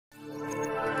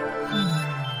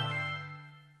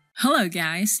Hello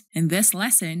guys! In this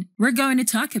lesson, we're going to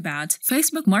talk about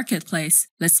Facebook Marketplace.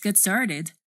 Let's get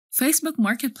started. Facebook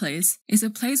Marketplace is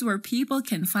a place where people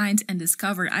can find and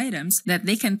discover items that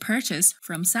they can purchase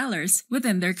from sellers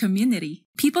within their community.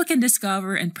 People can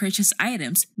discover and purchase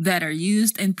items that are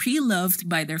used and pre-loved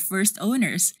by their first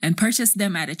owners and purchase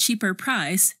them at a cheaper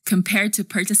price compared to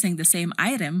purchasing the same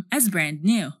item as brand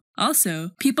new. Also,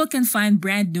 people can find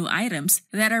brand new items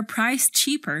that are priced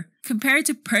cheaper compared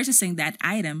to purchasing that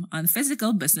item on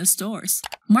physical business stores.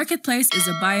 Marketplace is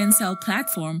a buy and sell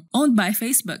platform owned by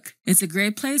Facebook. It's a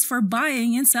great place for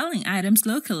buying and selling items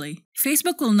locally.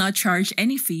 Facebook will not charge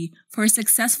any fee for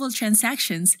successful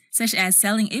transactions such as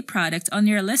selling a product on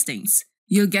your listings.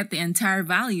 You'll get the entire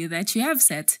value that you have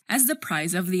set as the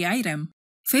price of the item.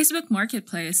 Facebook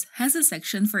Marketplace has a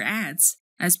section for ads.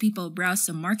 As people browse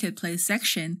the Marketplace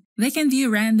section, they can view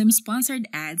random sponsored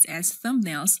ads as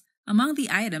thumbnails among the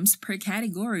items per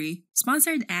category,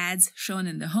 sponsored ads shown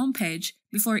in the homepage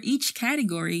before each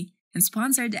category, and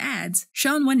sponsored ads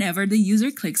shown whenever the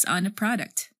user clicks on a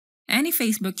product. Any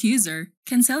Facebook user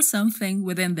can sell something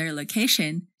within their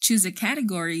location, choose a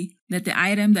category that the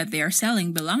item that they are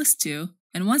selling belongs to,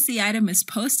 and once the item is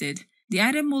posted, the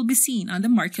item will be seen on the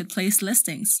Marketplace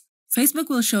listings. Facebook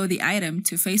will show the item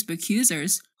to Facebook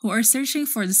users who are searching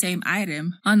for the same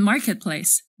item on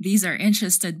Marketplace. These are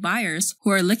interested buyers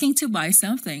who are looking to buy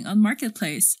something on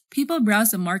Marketplace. People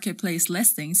browse the Marketplace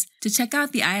listings to check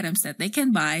out the items that they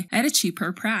can buy at a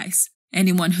cheaper price.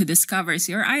 Anyone who discovers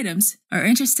your items are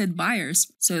interested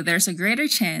buyers, so there's a greater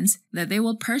chance that they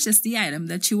will purchase the item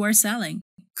that you are selling.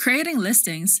 Creating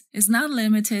listings is not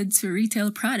limited to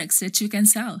retail products that you can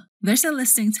sell. There's a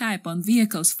listing type on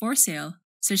vehicles for sale,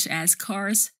 such as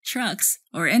cars, trucks,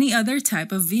 or any other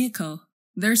type of vehicle.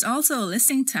 There's also a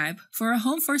listing type for a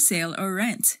home for sale or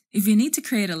rent. If you need to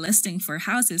create a listing for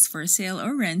houses for sale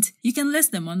or rent, you can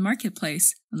list them on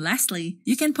Marketplace. And lastly,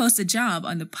 you can post a job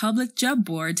on the public job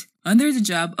board under the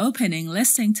job opening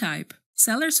listing type.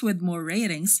 Sellers with more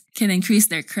ratings can increase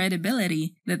their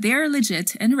credibility that they are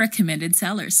legit and recommended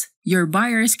sellers. Your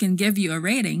buyers can give you a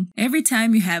rating every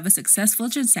time you have a successful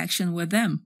transaction with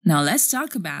them. Now let's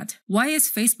talk about why is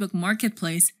Facebook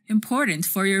Marketplace important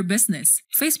for your business.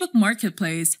 Facebook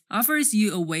Marketplace offers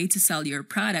you a way to sell your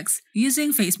products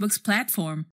using Facebook's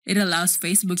platform. It allows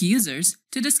Facebook users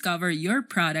to discover your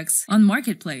products on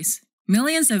Marketplace.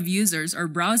 Millions of users are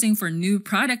browsing for new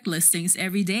product listings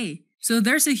every day, so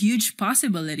there's a huge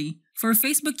possibility for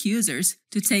Facebook users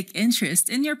to take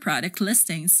interest in your product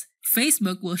listings.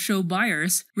 Facebook will show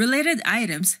buyers related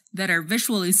items that are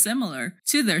visually similar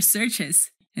to their searches,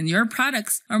 and your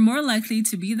products are more likely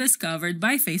to be discovered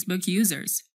by Facebook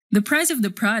users. The price of the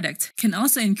product can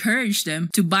also encourage them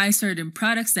to buy certain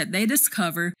products that they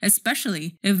discover,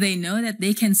 especially if they know that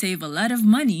they can save a lot of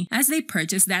money as they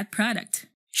purchase that product.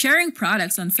 Sharing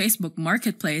products on Facebook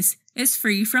Marketplace is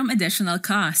free from additional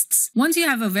costs. Once you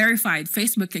have a verified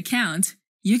Facebook account,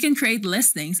 you can create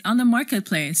listings on the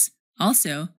Marketplace.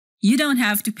 Also, you don't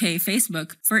have to pay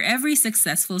Facebook for every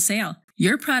successful sale.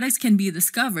 Your products can be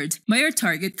discovered by your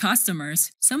target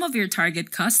customers. Some of your target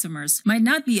customers might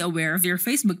not be aware of your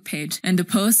Facebook page and the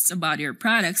posts about your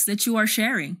products that you are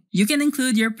sharing. You can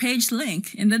include your page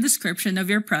link in the description of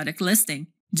your product listing.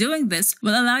 Doing this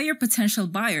will allow your potential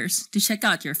buyers to check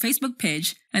out your Facebook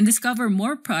page and discover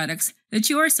more products that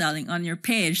you are selling on your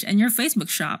page and your Facebook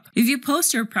shop. If you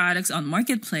post your products on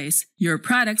Marketplace, your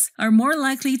products are more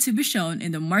likely to be shown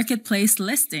in the Marketplace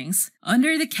listings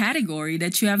under the category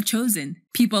that you have chosen.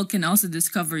 People can also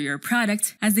discover your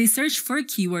product as they search for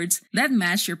keywords that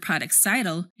match your product's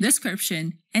title,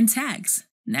 description, and tags.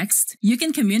 Next, you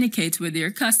can communicate with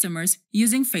your customers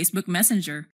using Facebook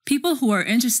Messenger. People who are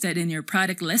interested in your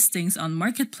product listings on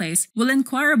Marketplace will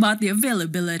inquire about the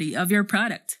availability of your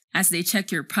product. As they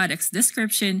check your product's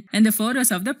description and the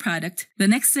photos of the product, the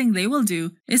next thing they will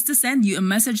do is to send you a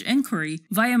message inquiry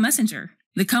via Messenger.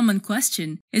 The common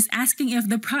question is asking if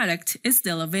the product is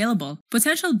still available.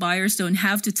 Potential buyers don't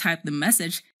have to type the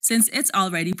message since it's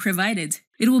already provided.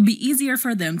 It will be easier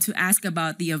for them to ask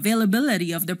about the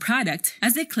availability of the product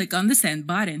as they click on the send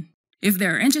button. If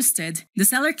they're interested, the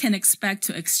seller can expect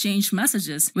to exchange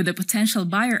messages with a potential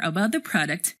buyer about the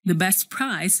product, the best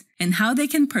price, and how they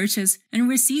can purchase and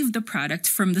receive the product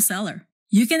from the seller.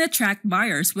 You can attract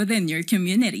buyers within your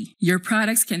community. Your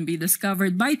products can be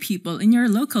discovered by people in your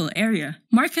local area.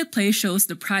 Marketplace shows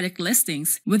the product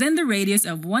listings within the radius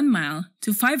of 1 mile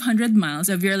to 500 miles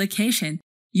of your location.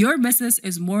 Your business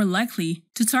is more likely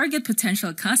to target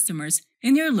potential customers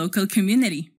in your local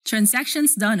community.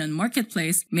 Transactions done on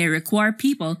Marketplace may require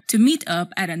people to meet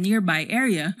up at a nearby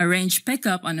area, arrange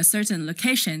pickup on a certain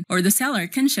location, or the seller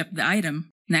can ship the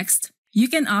item. Next, you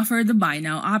can offer the Buy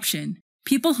Now option.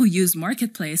 People who use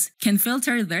Marketplace can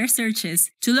filter their searches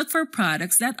to look for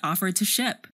products that offer to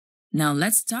ship. Now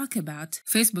let's talk about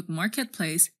Facebook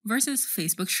Marketplace versus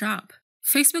Facebook Shop.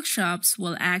 Facebook Shops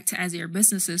will act as your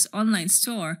business's online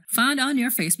store found on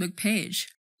your Facebook page.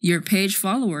 Your page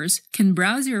followers can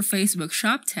browse your Facebook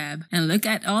Shop tab and look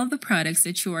at all the products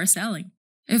that you are selling.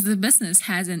 If the business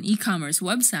has an e-commerce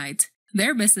website,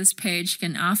 their business page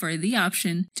can offer the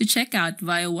option to check out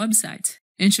via website.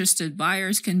 Interested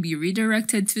buyers can be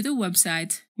redirected to the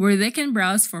website where they can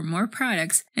browse for more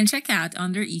products and check out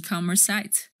on their e-commerce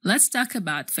site. Let's talk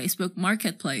about Facebook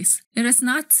Marketplace. It is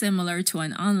not similar to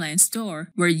an online store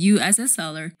where you as a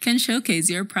seller can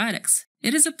showcase your products.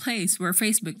 It is a place where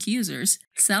Facebook users,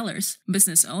 sellers,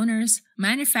 business owners,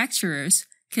 manufacturers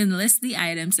can list the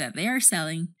items that they are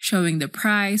selling, showing the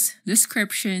price,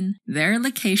 description, their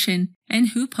location, and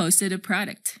who posted a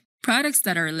product. Products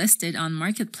that are listed on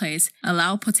Marketplace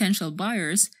allow potential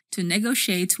buyers to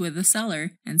negotiate with the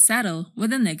seller and settle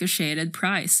with a negotiated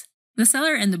price. The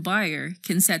seller and the buyer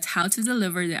can set how to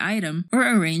deliver the item or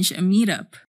arrange a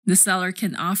meetup. The seller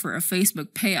can offer a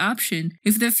Facebook Pay option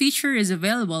if the feature is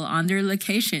available on their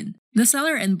location. The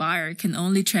seller and buyer can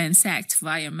only transact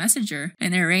via Messenger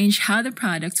and arrange how the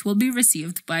product will be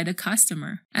received by the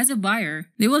customer. As a buyer,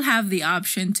 they will have the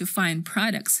option to find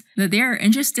products that they are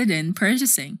interested in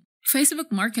purchasing.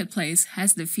 Facebook Marketplace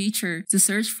has the feature to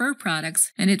search for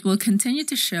products, and it will continue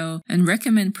to show and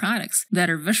recommend products that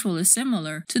are visually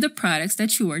similar to the products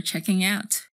that you are checking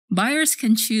out. Buyers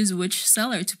can choose which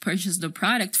seller to purchase the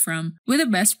product from with the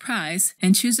best price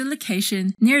and choose a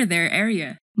location near their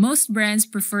area. Most brands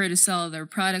prefer to sell their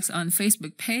products on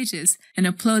Facebook pages and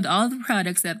upload all the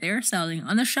products that they are selling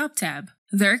on the Shop tab.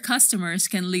 Their customers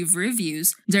can leave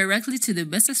reviews directly to the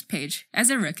business page as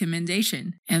a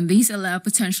recommendation, and these allow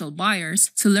potential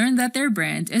buyers to learn that their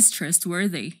brand is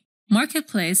trustworthy.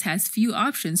 Marketplace has few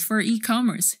options for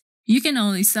e-commerce. You can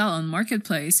only sell on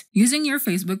Marketplace using your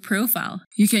Facebook profile.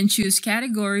 You can choose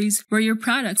categories where your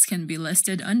products can be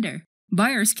listed under.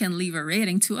 Buyers can leave a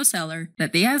rating to a seller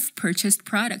that they have purchased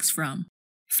products from.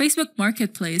 Facebook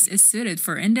Marketplace is suited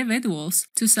for individuals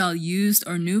to sell used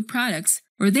or new products,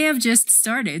 or they have just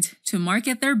started to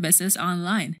market their business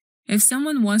online. If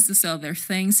someone wants to sell their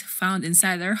things found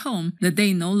inside their home that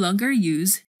they no longer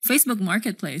use, Facebook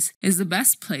Marketplace is the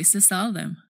best place to sell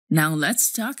them. Now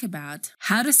let's talk about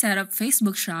how to set up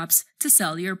Facebook shops to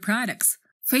sell your products.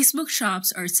 Facebook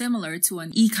shops are similar to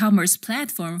an e-commerce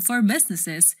platform for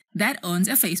businesses that owns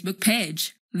a Facebook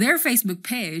page. Their Facebook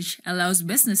page allows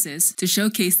businesses to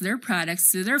showcase their products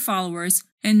to their followers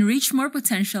and reach more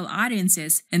potential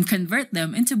audiences and convert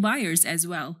them into buyers as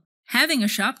well. Having a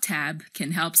shop tab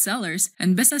can help sellers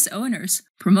and business owners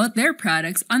promote their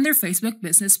products on their Facebook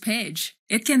business page.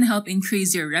 It can help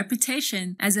increase your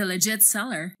reputation as a legit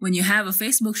seller when you have a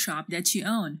Facebook shop that you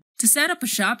own. To set up a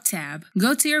shop tab,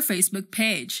 go to your Facebook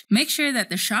page. Make sure that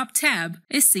the shop tab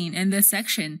is seen in this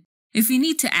section. If you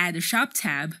need to add a shop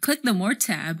tab, click the More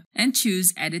tab and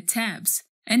choose Edit tabs.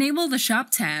 Enable the shop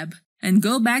tab and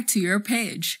go back to your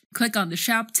page. Click on the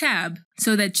Shop tab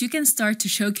so that you can start to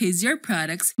showcase your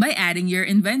products by adding your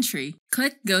inventory.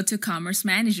 Click Go to Commerce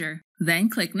Manager, then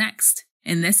click Next.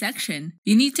 In this section,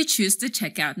 you need to choose the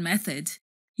checkout method.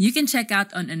 You can check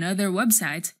out on another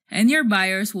website, and your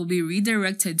buyers will be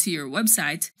redirected to your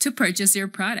website to purchase your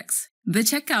products. The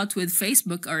Checkout with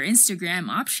Facebook or Instagram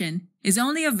option is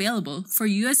only available for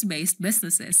US-based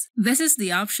businesses. This is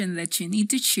the option that you need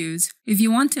to choose if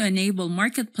you want to enable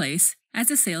Marketplace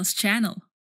as a sales channel.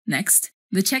 Next,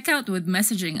 the Checkout with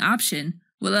Messaging option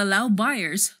will allow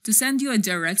buyers to send you a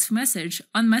direct message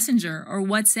on Messenger or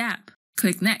WhatsApp.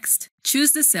 Click Next.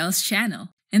 Choose the sales channel.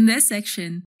 In this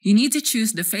section, you need to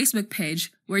choose the Facebook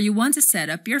page where you want to set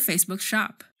up your Facebook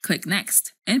shop. Click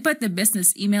Next. Input the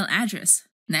business email address.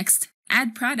 Next,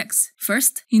 add products.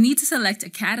 First, you need to select a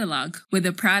catalog with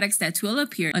the products that will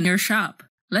appear on your shop.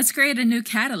 Let's create a new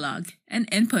catalog and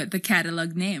input the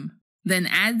catalog name. Then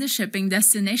add the shipping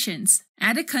destinations.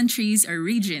 Add the countries or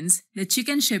regions that you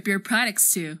can ship your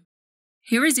products to.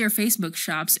 Here is your Facebook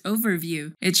shop's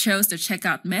overview. It shows the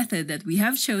checkout method that we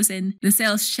have chosen, the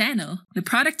sales channel, the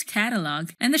product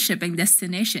catalog, and the shipping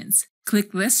destinations.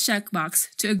 Click this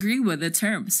checkbox to agree with the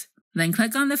terms. Then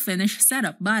click on the Finish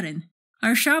Setup button.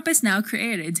 Our shop is now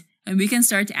created, and we can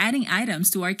start adding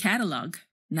items to our catalog.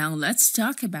 Now let's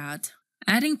talk about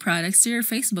adding products to your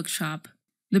Facebook shop.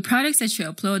 The products that you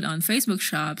upload on Facebook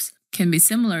shops can be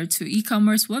similar to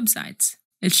e-commerce websites.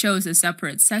 It shows a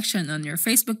separate section on your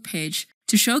Facebook page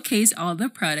to showcase all the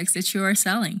products that you are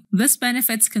selling. This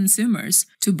benefits consumers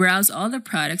to browse all the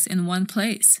products in one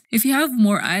place. If you have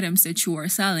more items that you are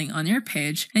selling on your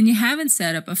page and you haven't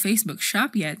set up a Facebook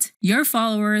shop yet, your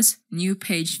followers, new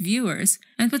page viewers,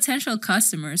 and potential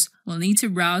customers will need to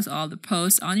browse all the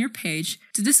posts on your page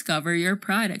to discover your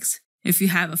products. If you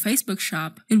have a Facebook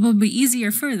shop, it will be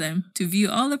easier for them to view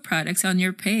all the products on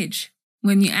your page.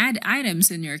 When you add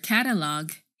items in your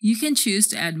catalog, you can choose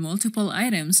to add multiple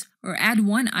items or add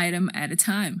one item at a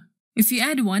time. If you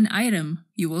add one item,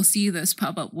 you will see this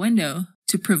pop-up window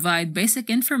to provide basic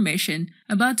information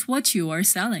about what you are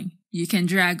selling. You can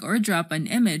drag or drop an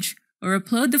image or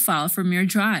upload the file from your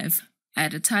drive.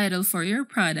 Add a title for your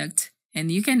product,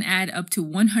 and you can add up to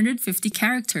 150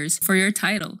 characters for your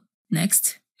title.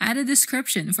 Next, add a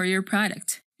description for your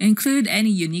product. Include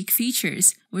any unique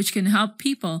features which can help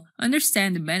people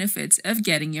understand the benefits of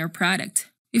getting your product.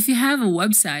 If you have a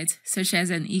website, such as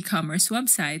an e-commerce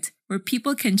website, where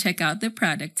people can check out the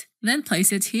product, then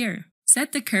place it here.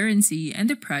 Set the currency and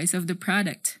the price of the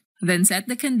product. Then set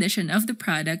the condition of the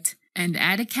product and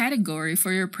add a category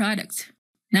for your product.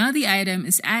 Now the item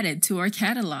is added to our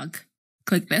catalog.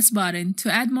 Click this button to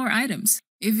add more items.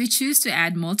 If you choose to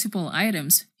add multiple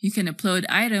items, you can upload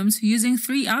items using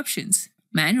 3 options: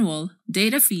 manual,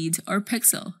 data feed, or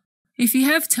pixel. If you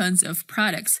have tons of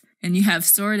products and you have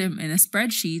stored them in a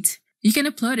spreadsheet, you can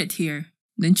upload it here.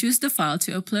 Then choose the file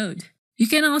to upload. You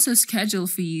can also schedule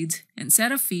feed and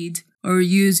set a feed or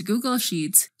use Google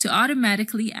Sheets to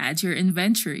automatically add your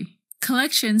inventory.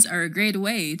 Collections are a great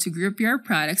way to group your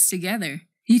products together.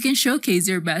 You can showcase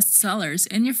your best sellers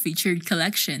in your featured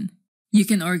collection. You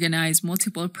can organize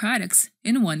multiple products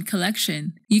in one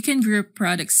collection. You can group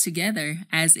products together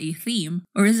as a theme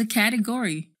or as a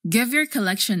category. Give your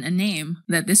collection a name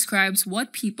that describes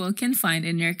what people can find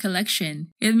in your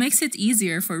collection. It makes it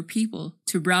easier for people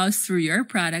to browse through your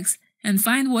products and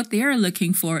find what they are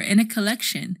looking for in a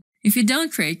collection. If you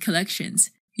don't create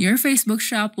collections, your Facebook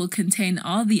shop will contain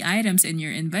all the items in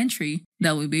your inventory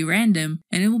that will be random,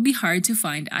 and it will be hard to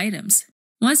find items.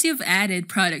 Once you've added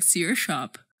products to your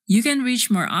shop, you can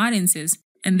reach more audiences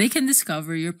and they can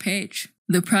discover your page.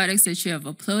 The products that you have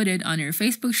uploaded on your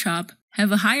Facebook shop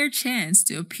have a higher chance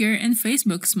to appear in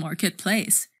Facebook's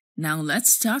marketplace. Now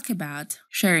let's talk about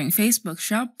sharing Facebook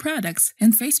shop products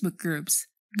in Facebook groups.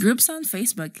 Groups on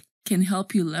Facebook can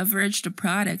help you leverage the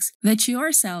products that you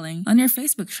are selling on your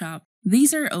Facebook shop.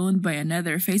 These are owned by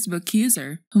another Facebook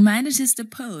user who manages the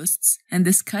posts and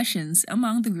discussions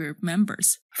among the group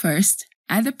members. First,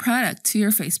 add the product to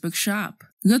your Facebook shop.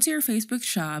 Go to your Facebook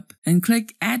shop and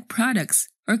click Add Products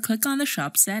or click on the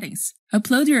shop settings.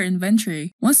 Upload your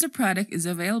inventory. Once the product is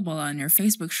available on your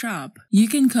Facebook shop, you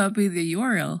can copy the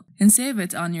URL and save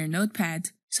it on your notepad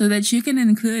so that you can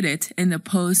include it in the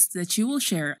posts that you will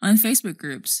share on Facebook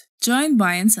groups. Join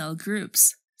buy and sell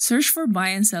groups. Search for buy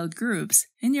and sell groups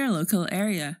in your local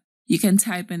area. You can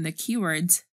type in the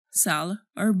keywords sell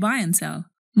or buy and sell.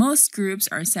 Most groups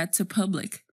are set to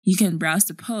public. You can browse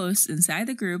the posts inside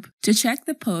the group to check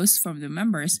the posts from the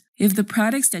members if the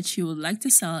products that you would like to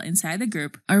sell inside the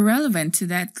group are relevant to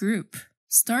that group.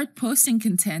 Start posting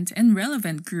content in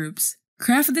relevant groups.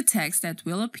 Craft the text that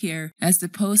will appear as the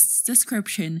post's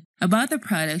description about the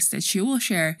products that you will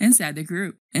share inside the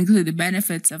group. Include the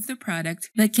benefits of the product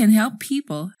that can help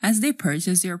people as they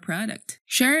purchase your product.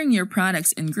 Sharing your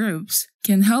products in groups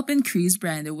can help increase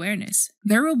brand awareness.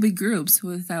 There will be groups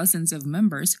with thousands of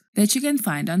members that you can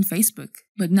find on Facebook,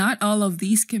 but not all of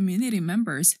these community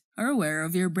members are aware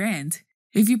of your brand.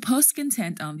 If you post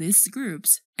content on these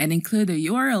groups and include a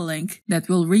URL link that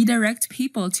will redirect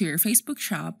people to your Facebook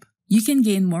shop, you can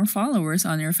gain more followers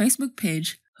on your Facebook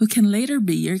page who can later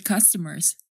be your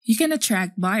customers. You can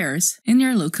attract buyers in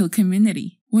your local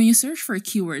community. When you search for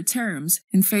keyword terms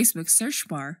in Facebook's search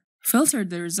bar, filter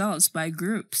the results by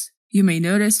groups. You may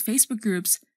notice Facebook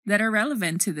groups that are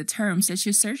relevant to the terms that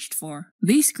you searched for.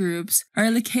 These groups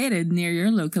are located near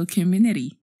your local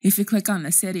community. If you click on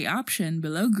the city option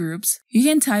below groups, you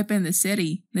can type in the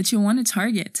city that you want to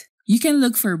target. You can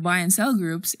look for buy and sell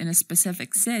groups in a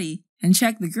specific city and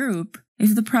check the group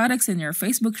if the products in your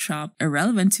Facebook shop are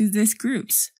relevant to these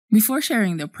groups. Before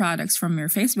sharing the products from your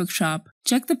Facebook shop,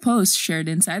 check the posts shared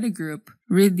inside the group,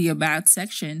 read the About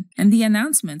section, and the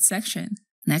Announcements section.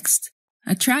 Next,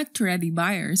 attract ready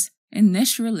buyers in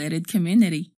niche-related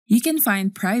community. You can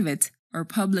find private or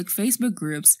public Facebook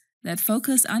groups that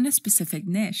focus on a specific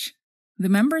niche. The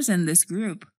members in this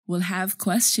group will have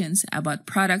questions about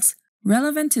products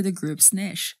relevant to the group's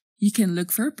niche. You can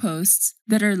look for posts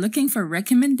that are looking for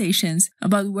recommendations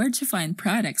about where to find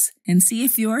products and see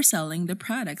if you are selling the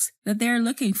products that they are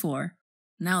looking for.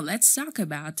 Now let's talk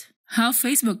about How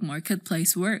Facebook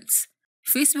Marketplace works.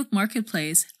 Facebook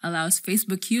Marketplace allows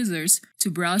Facebook users to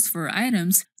browse for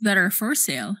items that are for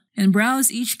sale and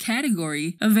browse each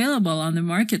category available on the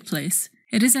marketplace.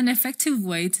 It is an effective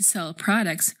way to sell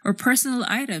products or personal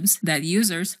items that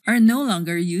users are no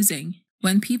longer using.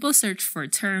 When people search for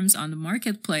terms on the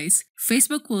marketplace,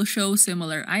 Facebook will show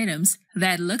similar items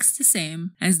that looks the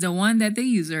same as the one that the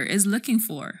user is looking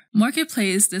for.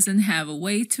 Marketplace doesn't have a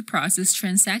way to process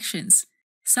transactions.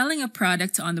 Selling a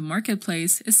product on the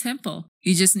marketplace is simple.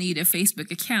 You just need a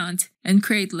Facebook account and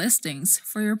create listings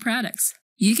for your products.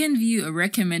 You can view a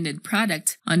recommended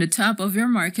product on the top of your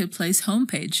marketplace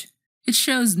homepage. It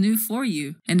shows new for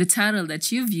you, and the title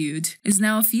that you viewed is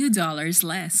now a few dollars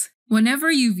less.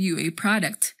 Whenever you view a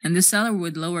product and the seller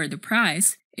would lower the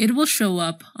price, it will show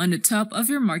up on the top of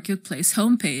your marketplace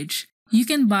homepage. You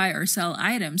can buy or sell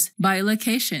items by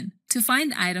location. To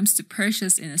find items to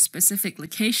purchase in a specific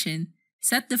location,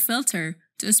 set the filter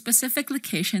to a specific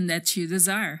location that you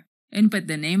desire. Input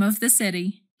the name of the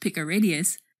city, pick a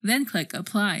radius, then click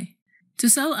Apply. To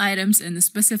sell items in a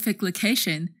specific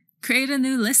location, create a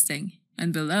new listing,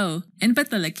 and below,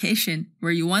 input the location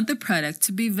where you want the product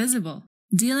to be visible.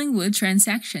 Dealing with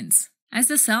transactions. As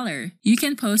a seller, you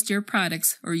can post your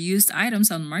products or used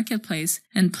items on Marketplace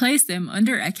and place them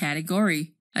under a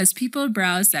category. As people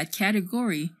browse that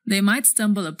category, they might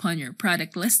stumble upon your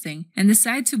product listing and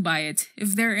decide to buy it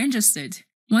if they're interested.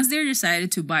 Once they're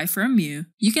decided to buy from you,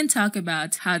 you can talk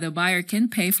about how the buyer can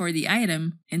pay for the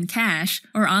item in cash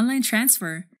or online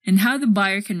transfer, and how the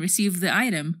buyer can receive the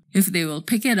item if they will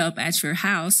pick it up at your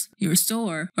house, your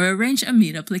store, or arrange a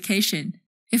meetup location.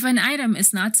 If an item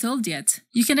is not sold yet,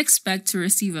 you can expect to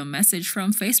receive a message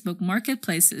from Facebook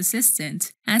Marketplace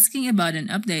Assistant asking about an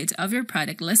update of your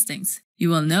product listings. You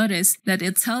will notice that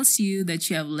it tells you that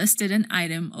you have listed an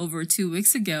item over 2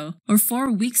 weeks ago or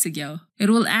 4 weeks ago. It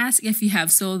will ask if you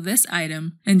have sold this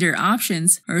item, and your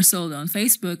options are sold on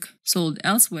Facebook, sold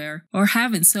elsewhere, or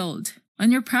haven't sold.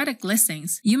 On your product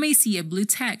listings, you may see a blue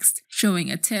text showing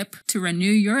a tip to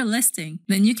renew your listing.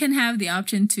 Then you can have the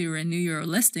option to renew your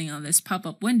listing on this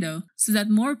pop-up window so that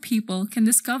more people can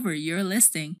discover your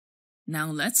listing.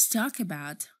 Now let's talk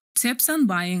about tips on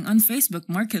buying on Facebook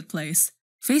Marketplace.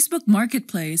 Facebook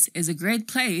Marketplace is a great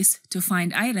place to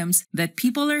find items that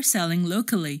people are selling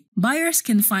locally. Buyers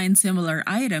can find similar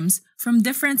items from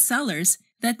different sellers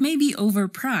that may be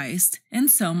overpriced, and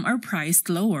some are priced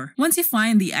lower. Once you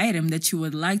find the item that you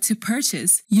would like to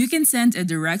purchase, you can send a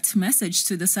direct message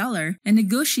to the seller and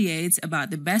negotiate about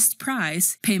the best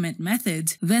price, payment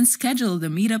method, then schedule the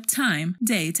meetup time,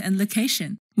 date, and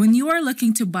location. When you are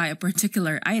looking to buy a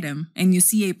particular item and you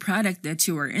see a product that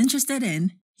you are interested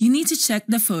in, you need to check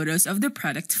the photos of the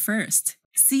product first.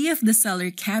 See if the seller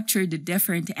captured the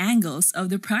different angles of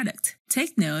the product.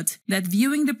 Take note that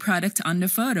viewing the product on the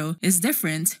photo is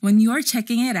different when you are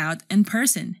checking it out in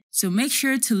person. So make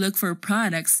sure to look for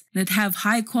products that have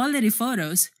high quality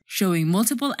photos showing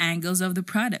multiple angles of the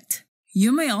product.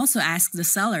 You may also ask the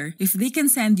seller if they can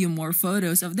send you more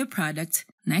photos of the product.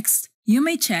 Next, you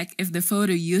may check if the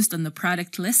photo used on the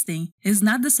product listing is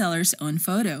not the seller's own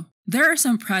photo. There are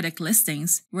some product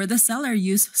listings where the seller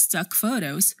used stock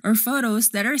photos or photos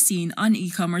that are seen on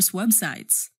e-commerce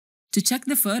websites. To check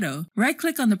the photo,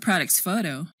 right-click on the product's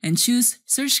photo and choose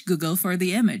Search Google for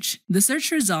the image. The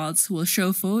search results will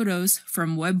show photos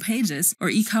from web pages or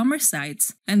e-commerce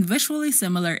sites and visually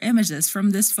similar images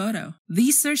from this photo.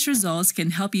 These search results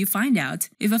can help you find out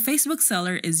if a Facebook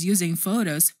seller is using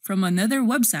photos from another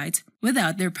website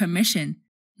without their permission.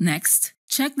 Next,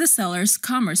 check the seller's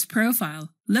commerce profile.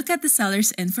 Look at the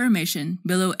seller's information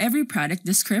below every product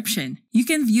description. You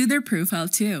can view their profile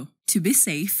too. To be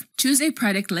safe, choose a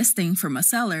product listing from a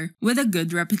seller with a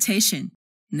good reputation.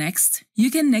 Next,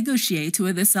 you can negotiate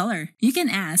with the seller. You can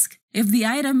ask if the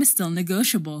item is still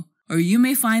negotiable, or you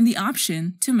may find the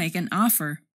option to make an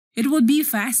offer. It would be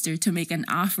faster to make an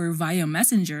offer via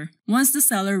Messenger once the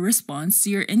seller responds to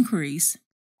your inquiries.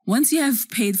 Once you have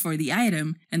paid for the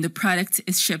item and the product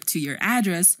is shipped to your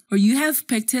address, or you have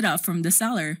picked it up from the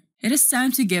seller, it is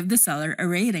time to give the seller a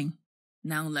rating.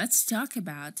 Now let's talk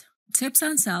about tips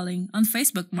on selling on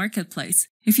Facebook Marketplace.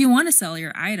 If you want to sell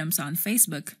your items on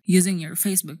Facebook using your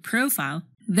Facebook profile,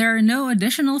 there are no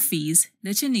additional fees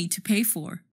that you need to pay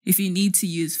for. If you need to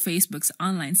use Facebook's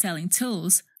online selling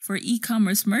tools for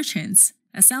e-commerce merchants,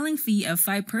 a selling fee of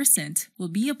 5% will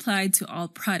be applied to all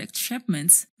product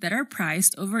shipments that are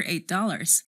priced over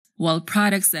 $8, while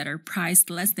products that are priced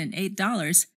less than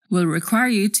 $8 will require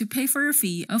you to pay for a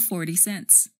fee of 40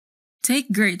 cents.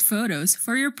 Take great photos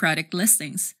for your product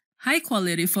listings.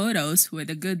 High-quality photos with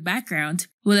a good background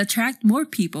will attract more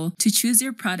people to choose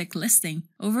your product listing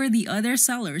over the other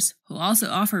sellers who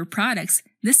also offer products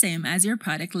the same as your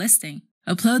product listing.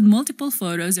 Upload multiple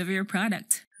photos of your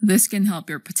product. This can help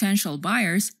your potential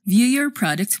buyers view your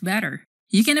product better.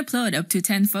 You can upload up to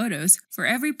 10 photos for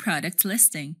every product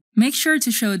listing. Make sure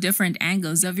to show different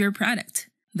angles of your product.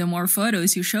 The more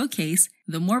photos you showcase,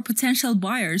 the more potential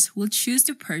buyers will choose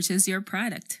to purchase your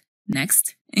product.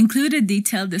 Next, include a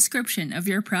detailed description of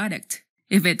your product.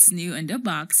 If it's new in the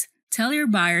box, tell your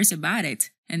buyers about it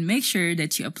and make sure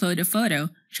that you upload a photo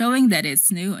showing that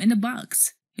it's new in the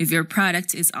box. If your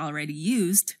product is already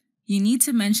used, you need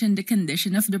to mention the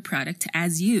condition of the product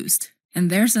as used. And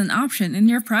there's an option in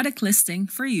your product listing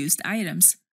for used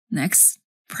items. Next,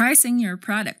 pricing your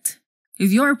product.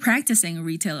 If you're practicing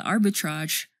retail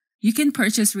arbitrage, you can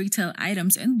purchase retail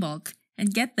items in bulk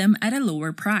and get them at a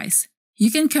lower price. You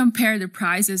can compare the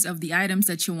prices of the items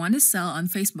that you want to sell on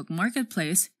Facebook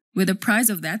Marketplace with the price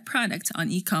of that product on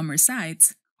e-commerce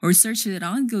sites, or search it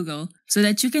on Google so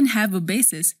that you can have a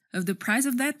basis of the price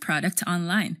of that product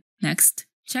online. Next,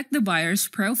 check the buyer's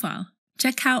profile.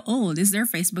 Check how old is their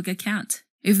Facebook account.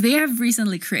 If they have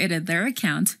recently created their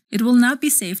account, it will not be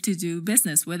safe to do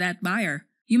business with that buyer.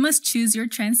 You must choose your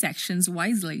transactions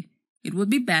wisely. It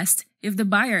would be best if the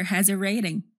buyer has a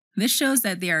rating. This shows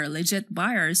that they are legit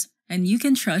buyers and you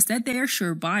can trust that they are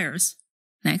sure buyers.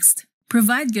 Next,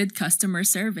 provide good customer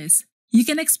service. You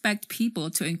can expect people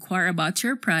to inquire about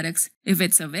your products if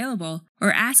it's available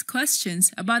or ask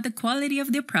questions about the quality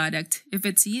of the product if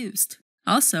it's used.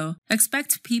 Also,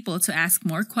 expect people to ask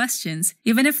more questions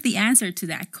even if the answer to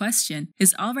that question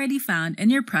is already found in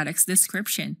your product's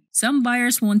description. Some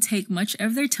buyers won't take much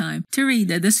of their time to read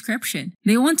the description.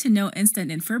 They want to know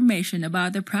instant information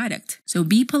about the product, so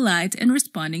be polite in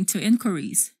responding to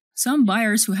inquiries. Some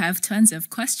buyers who have tons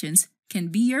of questions can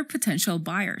be your potential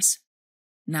buyers.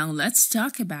 Now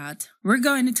we're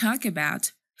going to talk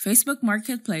about Facebook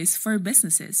Marketplace for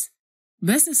businesses.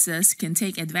 Businesses can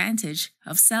take advantage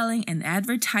of selling and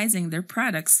advertising their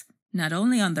products not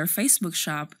only on their Facebook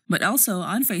shop, but also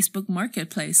on Facebook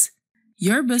Marketplace.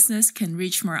 Your business can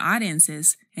reach more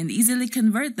audiences and easily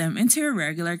convert them into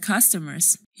regular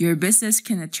customers. Your business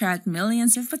can attract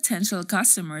millions of potential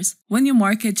customers when you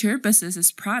market your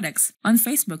business's products on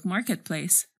Facebook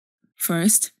Marketplace.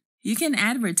 First, you can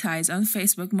advertise on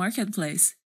Facebook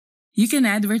Marketplace. You can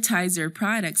advertise your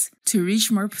products to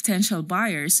reach more potential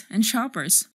buyers and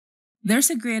shoppers. There's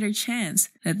a greater chance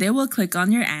that they will click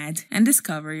on your ad and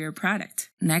discover your product.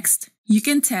 Next, you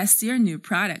can test your new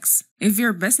products. If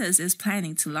your business is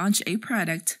planning to launch a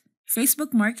product,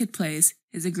 Facebook Marketplace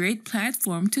is a great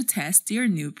platform to test your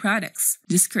new products.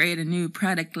 Just create a new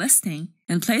product listing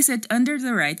and place it under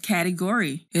the right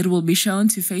category. It will be shown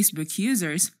to Facebook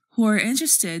users who are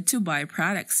interested to buy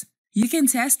products. You can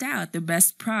test out the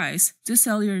best price to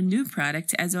sell your new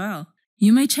product as well.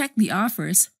 You may check the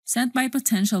offers sent by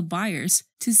potential buyers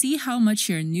to see how much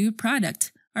your new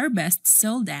product are best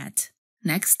sold at.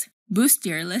 Next, boost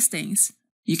your listings.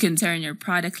 You can turn your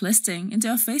product listing into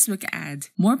a Facebook ad.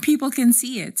 More people can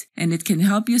see it, and it can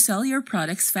help you sell your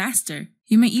products faster.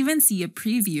 You may even see a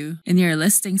preview in your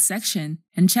listing section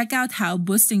and check out how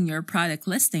boosting your product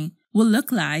listing will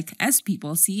look like as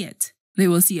people see it. They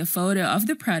will see a photo of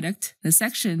the product, the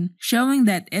section showing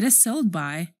that it is sold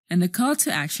by, and the call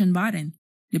to action button.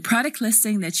 The product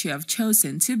listing that you have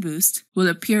chosen to boost will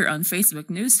appear on Facebook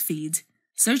newsfeed,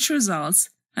 search results,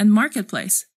 and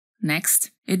Marketplace.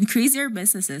 Next, increase your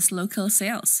business's local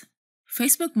sales.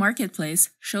 Facebook Marketplace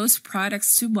shows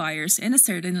products to buyers in a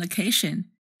certain location.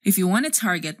 If you want to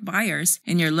target buyers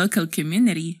in your local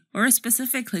community or a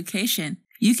specific location,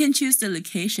 you can choose the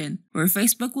location where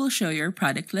Facebook will show your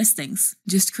product listings.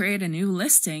 Just create a new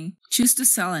listing, choose to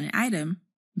sell an item,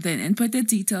 then input the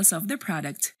details of the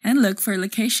product and look for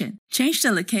location. Change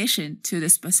the location to the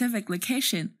specific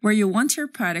location where you want your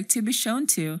product to be shown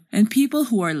to, and people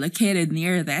who are located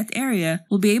near that area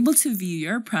will be able to view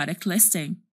your product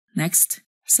listing. Next,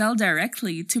 sell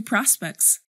directly to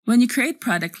prospects. When you create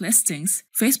product listings,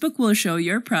 Facebook will show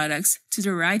your products to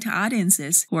the right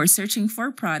audiences who are searching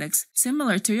for products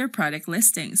similar to your product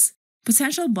listings.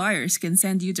 Potential buyers can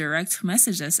send you direct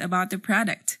messages about the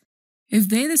product. If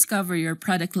they discover your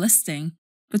product listing,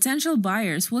 potential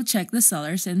buyers will check the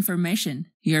seller's information.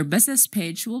 Your business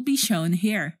page will be shown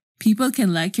here. People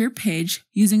can like your page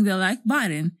using the like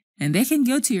button, and they can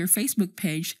go to your Facebook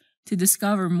page to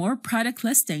discover more product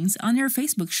listings on your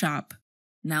Facebook shop.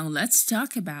 Now let's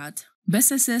talk about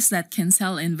businesses that can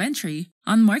sell inventory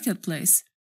on Marketplace.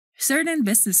 Certain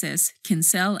businesses can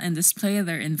sell and display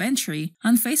their inventory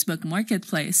on Facebook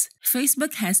Marketplace.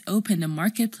 Facebook has opened a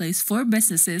marketplace for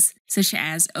businesses such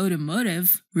as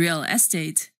automotive, real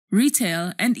estate,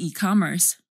 retail, and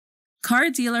e-commerce.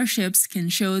 Car dealerships can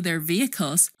show their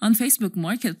vehicles on Facebook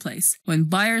Marketplace. When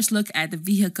buyers look at the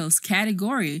vehicles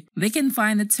category, they can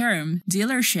find the term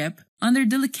dealership under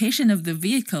the location of the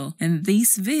vehicle in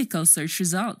these vehicle search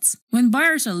results. When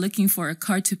buyers are looking for a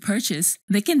car to purchase,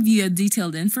 they can view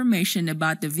detailed information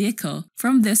about the vehicle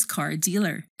from this car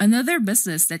dealer. Another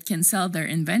business that can sell their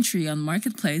inventory on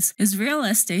Marketplace is real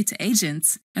estate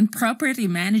agents and property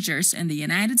managers in the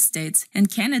United States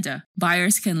and Canada.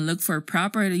 Buyers can look for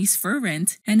properties for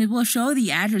rent, and it will show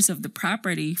the address of the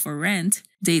property for rent,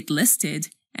 date listed,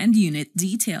 and unit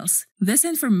details. This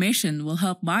information will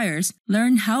help buyers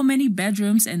learn how many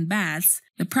bedrooms and baths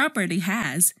the property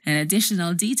has and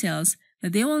additional details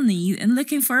that they will need in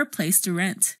looking for a place to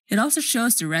rent. It also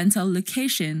shows the rental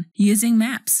location using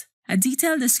maps. A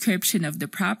detailed description of the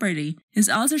property is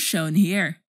also shown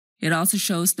here. It also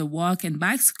shows the walk and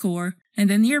bike score and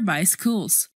the nearby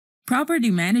schools.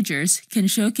 Property managers can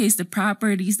showcase the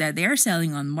properties that they are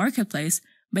selling on Marketplace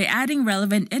by adding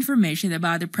relevant information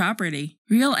about the property.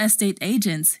 Real estate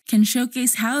agents can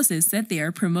showcase houses that they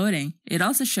are promoting. It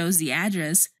also shows the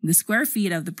address, the square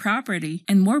feet of the property,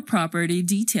 and more property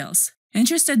details.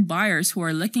 Interested buyers who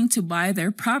are looking to buy their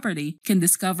property can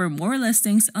discover more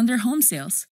listings under home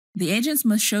sales. The agents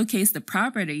must showcase the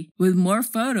property with more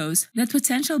photos that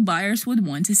potential buyers would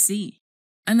want to see.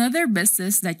 Another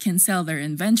business that can sell their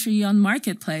inventory on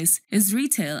Marketplace is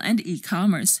retail and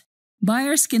e-commerce.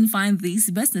 Buyers can find these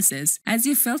businesses as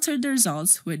you filter the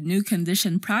results with new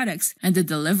condition products and the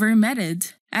delivery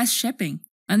method as shipping.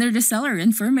 Under the seller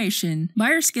information,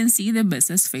 buyers can see the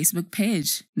business Facebook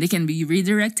page. They can be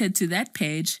redirected to that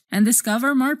page and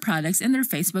discover more products in their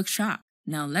Facebook shop.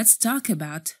 Now let's talk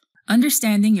about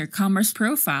understanding your commerce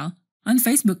profile on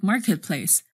Facebook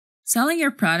Marketplace. Selling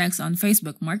your products on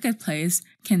Facebook Marketplace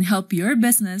can help your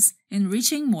business in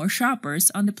reaching more shoppers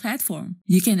on the platform.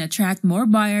 You can attract more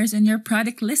buyers in your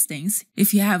product listings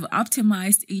if you have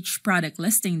optimized each product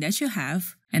listing that you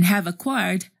have and have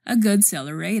acquired a good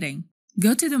seller rating.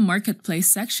 Go to the Marketplace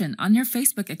section on your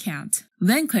Facebook account.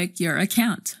 Then click Your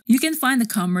Account. You can find the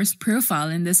commerce profile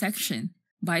in the section.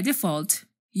 By default,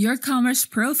 your commerce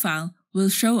profile will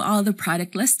show all the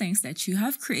product listings that you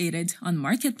have created on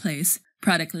Marketplace,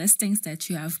 product listings that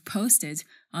you have posted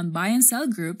on buy and sell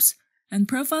groups, and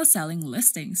profile selling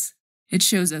listings. It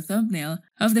shows a thumbnail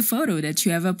of the photo that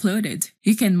you have uploaded.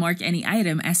 You can mark any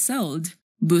item as sold,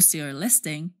 boost your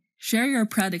listing, share your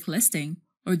product listing,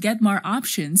 or get more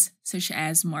options such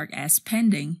as mark as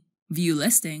pending, view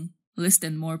listing, list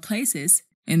in more places,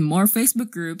 in more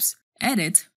Facebook groups,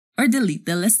 edit, or delete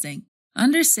the listing.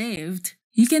 Under Saved,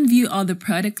 you can view all the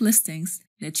product listings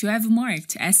that you have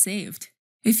marked as saved.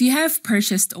 If you have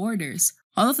purchased orders,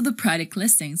 all of the product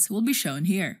listings will be shown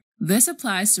here. This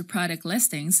applies to product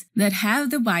listings that have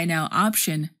the Buy Now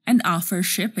option and offer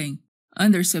shipping.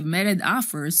 Under Submitted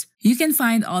Offers, you can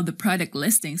find all the product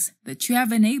listings that you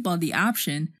have enabled the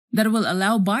option that will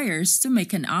allow buyers to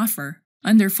make an offer.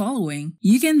 Under Following,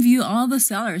 you can view all the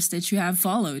sellers that you have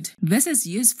followed. This is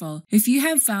useful if you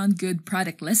have found good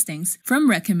product listings from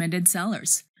recommended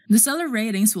sellers. The seller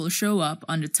ratings will show up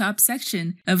on the top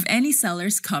section of any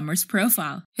seller's commerce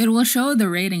profile. It will show the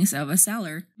ratings of a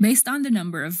seller based on the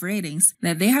number of ratings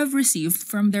that they have received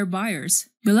from their buyers.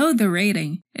 Below the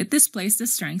rating, it displays the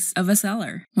strengths of a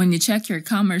seller. When you check your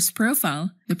commerce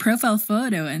profile, the profile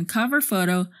photo and cover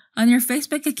photo on your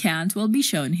Facebook account will be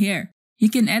shown here. You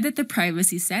can edit the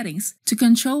privacy settings to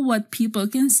control what people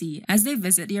can see as they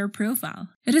visit your profile.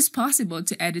 It is possible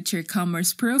to edit your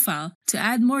commerce profile to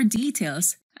add more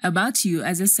details about you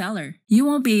as a seller. You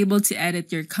won't be able to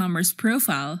edit your commerce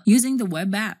profile using the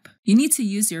web app. You need to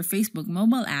use your Facebook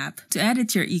mobile app to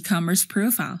edit your e-commerce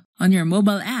profile. On your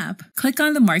mobile app, click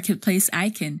on the Marketplace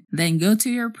icon, then go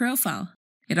to your profile.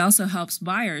 It also helps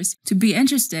buyers to be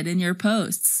interested in your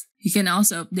posts. You can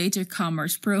also update your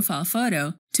commerce profile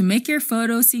photo to make your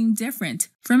photo seem different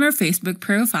from your Facebook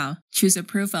profile. Choose a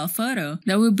profile photo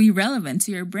that will be relevant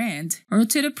to your brand or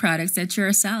to the products that you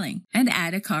are selling, and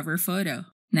add a cover photo.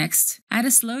 Next, add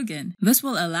a slogan. This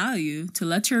will allow you to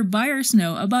let your buyers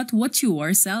know about what you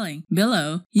are selling.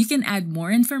 Below, you can add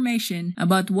more information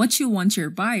about what you want your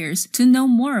buyers to know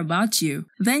more about you.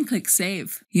 Then click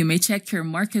Save. You may check your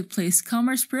Marketplace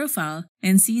commerce profile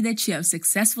and see that you have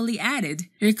successfully added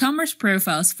your commerce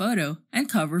profile's photo and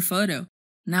cover photo.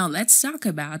 Now let's talk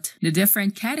about the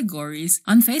different categories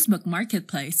on Facebook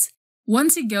Marketplace.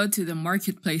 Once you go to the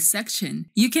Marketplace section,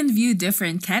 you can view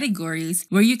different categories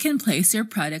where you can place your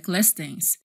product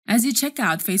listings. As you check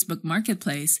out Facebook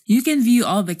Marketplace, you can view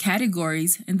all the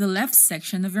categories in the left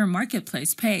section of your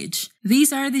Marketplace page.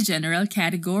 These are the general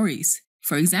categories.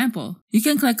 For example, you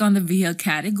can click on the vehicle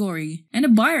category, and a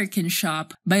buyer can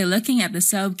shop by looking at the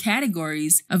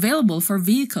subcategories available for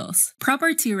vehicles.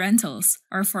 Property rentals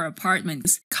are for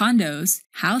apartments, condos,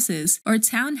 houses, or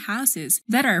townhouses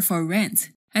that are for rent.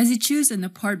 As you choose an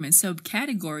apartment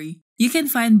subcategory, you can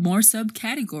find more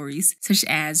subcategories such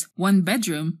as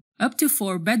 1-bedroom up to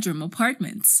 4-bedroom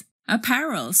apartments.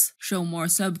 Apparels show more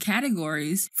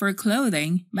subcategories for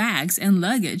clothing, bags, and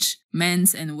luggage,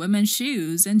 men's and women's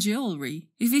shoes, and jewelry.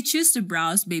 If you choose to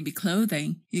browse baby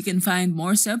clothing, you can find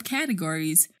more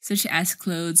subcategories such as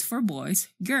clothes for boys,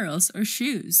 girls, or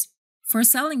shoes. For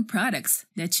selling products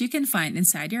that you can find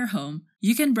inside your home,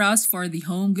 you can browse for the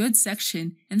home goods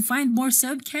section and find more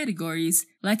subcategories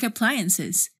like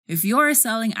appliances. If you are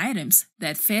selling items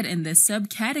that fit in this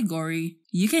subcategory,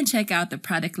 you can check out the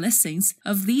product listings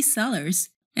of these sellers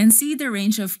and see the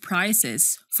range of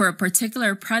prices for a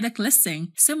particular product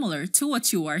listing similar to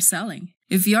what you are selling.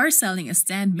 If you are selling a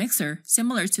stand mixer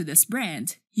similar to this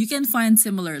brand, you can find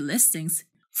similar listings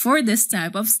for this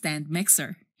type of stand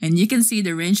mixer, and you can see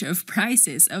the range of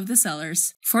prices of the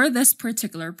sellers for this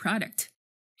particular product.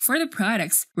 For the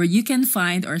products where you can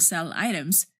find or sell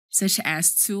items such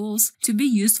as tools to be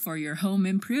used for your home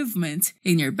improvement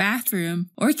in your bathroom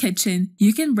or kitchen,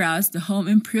 you can browse the home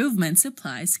improvement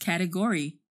supplies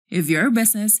category. If your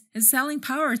business is selling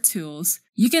power tools,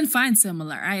 you can find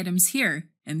similar items here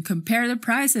and compare the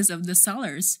prices of the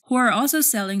sellers who are also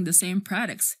selling the same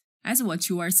products as what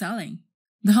you are selling.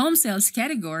 The home sales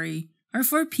category are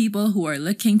for people who are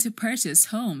looking to purchase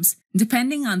homes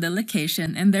depending on the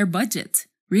location and their budget.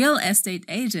 Real estate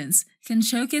agents can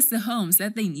showcase the homes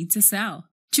that they need to sell.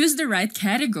 Choose the right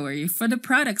category for the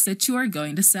products that you are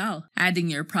going to sell. Adding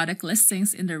your product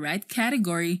listings in the right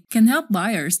category can help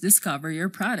buyers discover your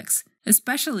products,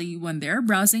 especially when they are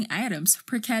browsing items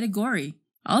per category.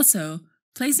 Also,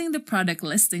 placing the product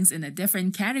listings in a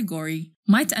different category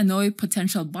might annoy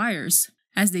potential buyers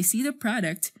as they see the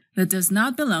product that does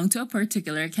not belong to a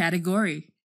particular category.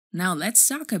 Now let's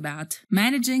talk about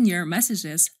managing your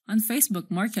messages on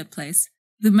Facebook Marketplace.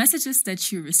 The messages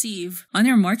that you receive on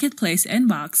your Marketplace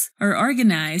inbox are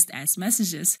organized as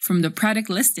messages from the product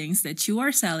listings that you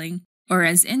are selling or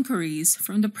as inquiries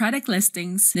from the product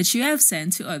listings that you have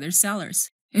sent to other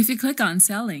sellers. If you click on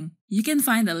Selling, you can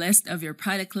find a list of your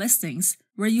product listings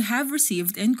where you have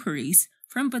received inquiries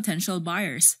from potential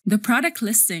buyers. The product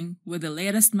listing with the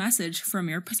latest message from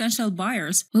your potential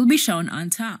buyers will be shown on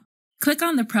top. Click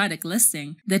on the product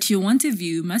listing that you want to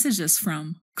view messages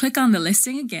from. Click on the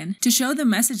listing again to show the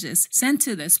messages sent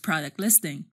to this product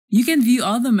listing. You can view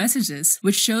all the messages,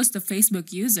 which shows the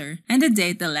Facebook user and the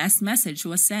date the last message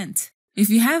was sent. If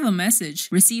you have a message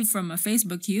received from a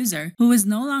Facebook user who is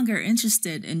no longer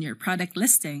interested in your product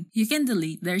listing, you can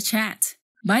delete their chat.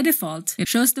 By default, it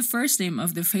shows the first name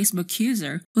of the Facebook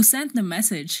user who sent the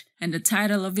message, and the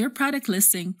title of your product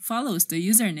listing follows the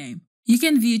username. You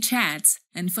can view chats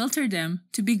and filter them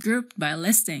to be grouped by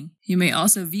listing. You may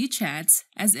also view chats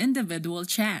as individual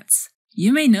chats.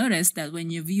 You may notice that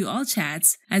when you view all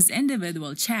chats as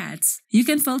individual chats, you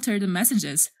can filter the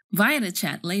messages via the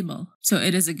chat label. So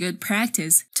it is a good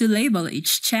practice to label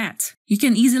each chat. You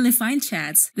can easily find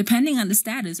chats depending on the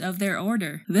status of their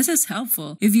order. This is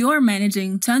helpful if you are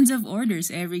managing tons of orders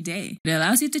every day. It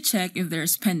allows you to check if there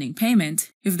is pending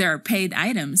payment. If there are paid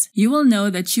items, you will know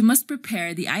that you must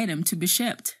prepare the item to be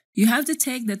shipped. You have to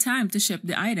take the time to ship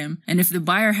the item, and if the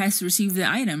buyer has received the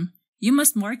item, you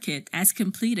must mark it as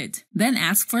completed. Then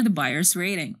ask for the buyer's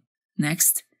rating.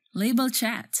 Next, label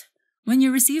chat. When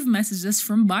you receive messages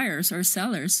from buyers or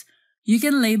sellers, you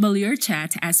can label your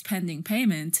chat as pending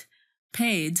payment,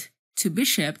 paid, to be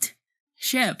shipped,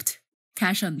 shipped,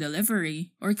 cash on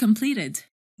delivery, or completed.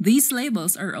 These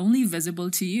labels are only visible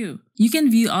to you. You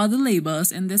can view all the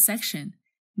labels in this section.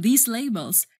 These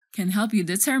labels can help you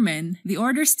determine the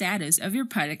order status of your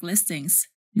product listings.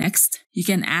 Next, you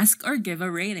can ask or give a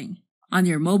rating. On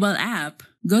your mobile app,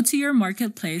 go to your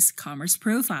Marketplace Commerce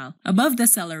profile. Above the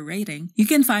seller rating, you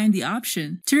can find the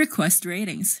option to request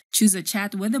ratings. Choose a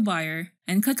chat with the buyer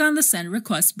and click on the Send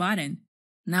Request button.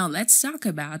 Now let's talk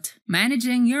about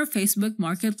managing your Facebook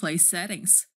Marketplace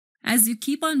settings. As you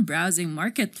keep on browsing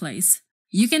Marketplace,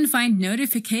 you can find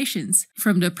notifications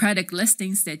from the product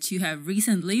listings that you have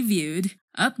recently viewed,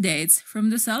 updates from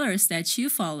the sellers that you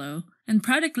follow, and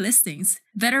product listings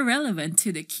that are relevant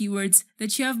to the keywords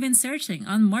that you have been searching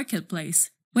on Marketplace.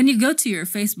 When you go to your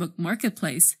Facebook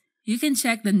Marketplace, you can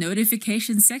check the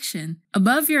notification section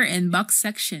above your inbox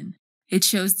section. It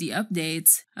shows the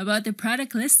updates about the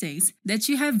product listings that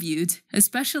you have viewed,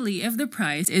 especially if the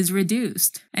price is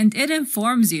reduced. And it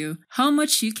informs you how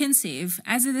much you can save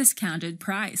as a discounted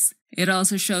price. It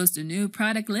also shows the new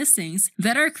product listings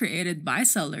that are created by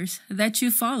sellers that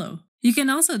you follow. You can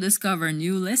also discover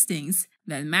new listings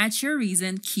that match your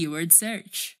recent keyword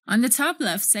search. On the top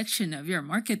left section of your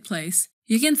marketplace,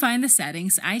 you can find the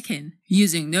settings icon.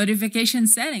 Using notification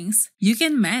settings, you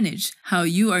can manage how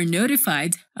you are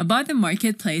notified about the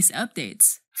marketplace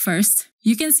updates. First,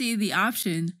 you can see the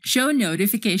option Show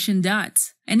Notification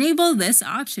Dots. Enable this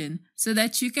option so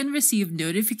that you can receive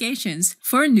notifications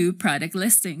for new product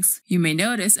listings. You may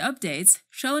notice updates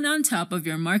shown on top of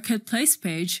your marketplace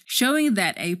page showing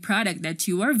that a product that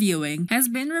you are viewing has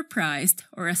been repriced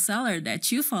or a seller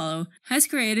that you follow has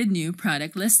created new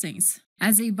product listings.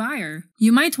 As a buyer,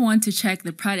 you might want to check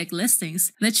the product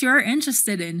listings that you are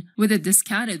interested in with a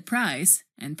discounted price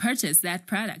and purchase that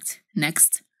product.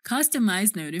 Next,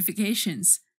 customize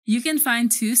notifications. You can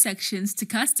find two sections to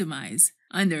customize.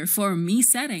 Under For Me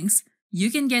settings,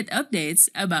 you can get updates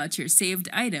about your saved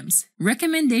items,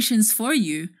 recommendations for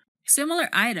you, similar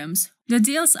items, the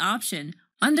deals option.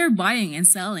 Under Buying and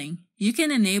Selling, you can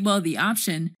enable the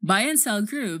option Buy and Sell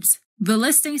Groups, the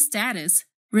listing status,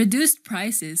 reduced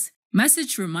prices,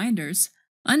 message reminders.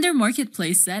 Under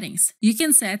Marketplace settings, you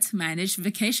can set Manage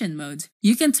Vacation Mode.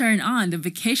 You can turn on the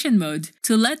vacation mode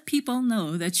to let people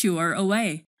know that you are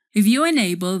away. If you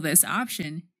enable this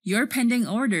option, your pending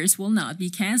orders will not be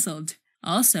canceled.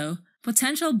 Also,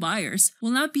 potential buyers will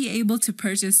not be able to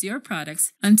purchase your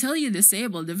products until you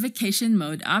disable the vacation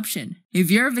mode option.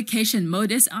 If your vacation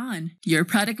mode is on, your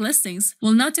product listings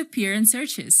will not appear in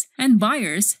searches, and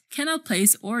buyers cannot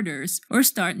place orders or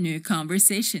start new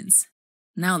conversations.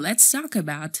 Now let's talk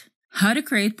about how to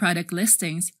create product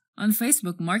listings on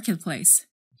Facebook Marketplace.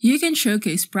 You can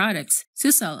showcase products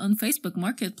to sell on Facebook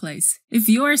Marketplace. If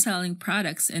you are selling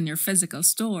products in your physical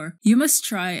store, you must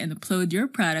try and upload your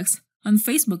products on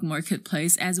Facebook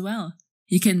Marketplace as well.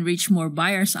 You can reach more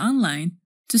buyers online.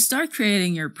 To start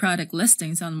creating your product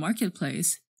listings on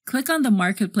Marketplace, click on the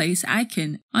Marketplace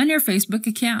icon on your Facebook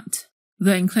account.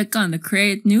 Then click on the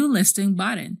Create New Listing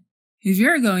button. If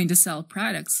you're going to sell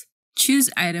products,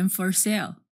 choose Item for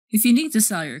Sale. If you need to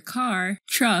sell your car,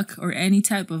 truck, or any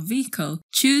type of vehicle,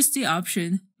 choose the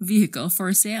option Vehicle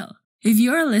for Sale. If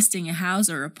you are listing a house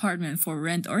or apartment for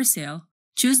rent or sale,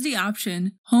 choose the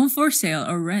option Home for Sale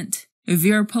or Rent. If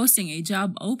you are posting a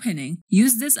job opening,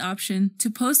 use this option to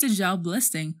post a job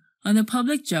listing on the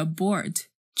public job board.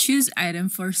 Choose Item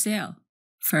for Sale.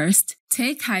 First,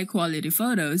 take high-quality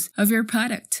photos of your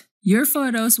product. Your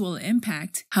photos will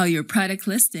impact how your product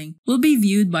listing will be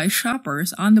viewed by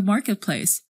shoppers on the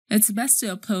marketplace. It's best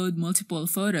to upload multiple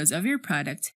photos of your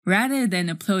product rather than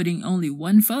uploading only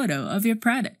one photo of your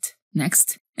product.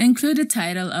 Next, include the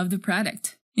title of the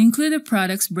product. Include the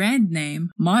product's brand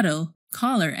name, model,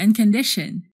 color, and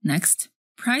condition. Next,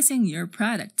 pricing your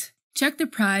product. Check the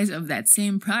price of that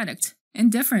same product in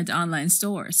different online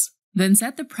stores. Then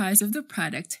set the price of the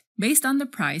product based on the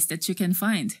price that you can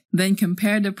find. Then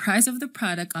compare the price of the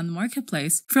product on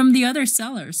Marketplace from the other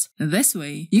sellers. This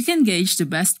way, you can gauge the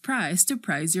best price to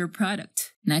price your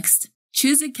product. Next,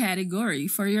 choose a category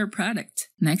for your product.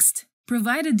 Next,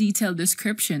 provide a detailed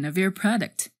description of your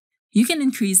product. You can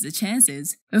increase the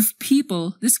chances of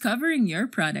people discovering your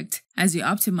product as you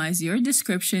optimize your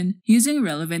description using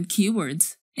relevant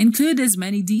keywords. Include as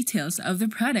many details of the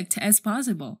product as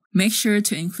possible. Make sure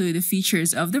to include the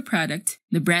features of the product,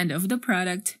 the brand of the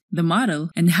product, the model,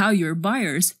 and how your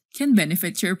buyers can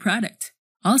benefit your product.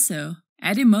 Also,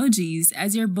 add emojis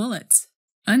as your bullets.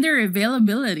 Under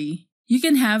Availability, you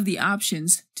can have the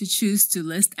options to choose to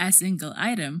list as single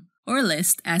item or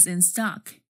list as in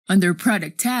stock. Under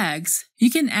Product Tags,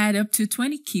 you can add up to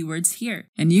 20 keywords here,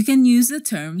 and you can use the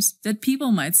terms that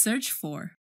people might search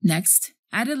for. Next,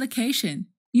 add a location.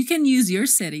 You can use your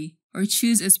city or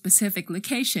choose a specific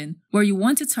location where you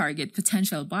want to target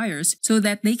potential buyers so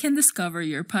that they can discover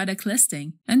your product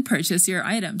listing and purchase your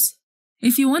items.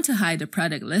 If you want to hide the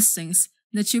product listings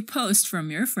that you post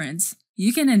from your friends,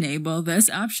 you can enable this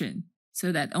option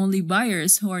so that only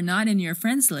buyers who are not in your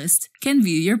friends list can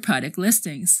view your product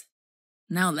listings.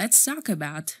 Now let's talk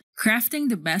about crafting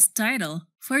the best title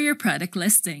for your product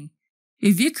listing.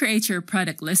 If you create your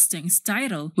product listings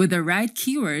title with the right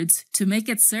keywords to make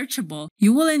it searchable,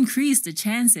 you will increase the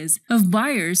chances of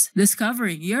buyers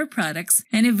discovering your products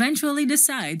and eventually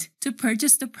decide to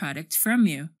purchase the product from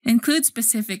you. Include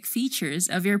specific features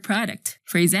of your product.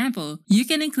 For example, you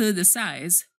can include the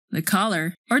size, the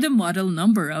color, or the model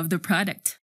number of the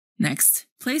product. Next,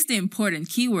 Place the important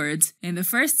keywords in the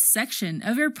first section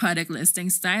of your product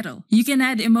listings title. You can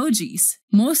add emojis.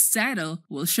 Most title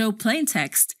will show plain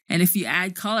text, and if you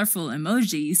add colorful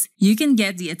emojis, you can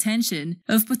get the attention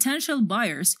of potential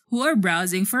buyers who are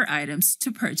browsing for items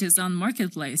to purchase on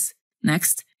Marketplace.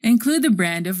 Next, include the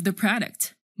brand of the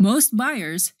product. Most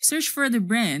buyers search for the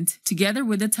brand together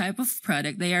with the type of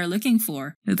product they are looking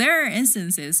for. There are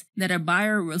instances that a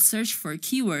buyer will search for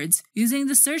keywords using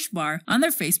the search bar on their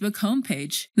Facebook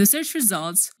homepage. The search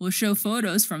results will show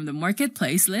photos from the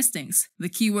marketplace listings. The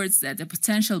keywords that the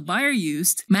potential buyer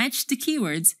used match the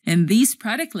keywords in these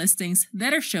product listings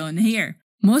that are shown here.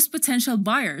 Most potential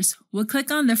buyers will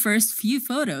click on the first few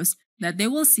photos that they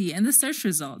will see in the search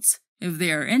results. If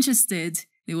they are interested,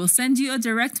 they will send you a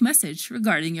direct message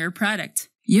regarding your product.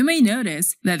 You may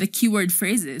notice that the keyword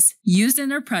phrases used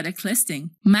in our product listing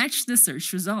match the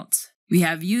search results. We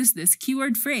have used this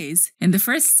keyword phrase in the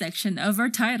first section of our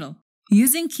title.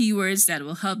 Using keywords that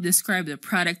will help describe the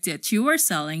product that you are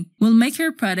selling will make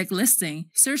your product listing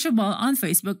searchable on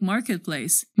Facebook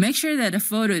Marketplace. Make sure that a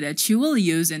photo that you will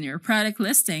use in your product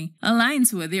listing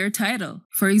aligns with your title.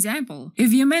 For example,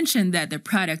 if you mention that the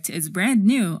product is brand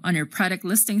new on your product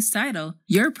listings title,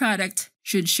 your product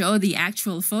should show the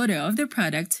actual photo of the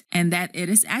product and that it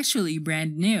is actually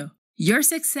brand new. Your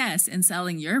success in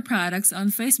selling your products on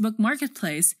Facebook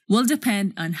Marketplace will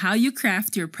depend on how you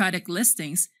craft your product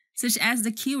listings, such as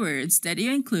the keywords that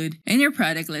you include in your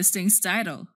product listings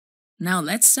title. Now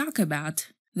let's talk about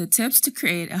the tips to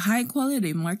create a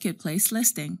high-quality marketplace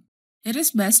listing. It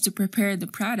is best to prepare the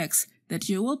products that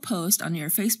you will post on your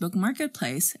Facebook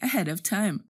Marketplace ahead of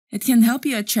time. It can help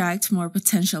you attract more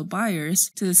potential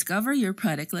buyers to discover your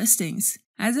product listings.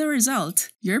 As a result,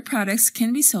 your products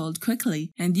can be sold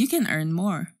quickly and you can earn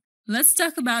more. Let's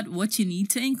talk about what you need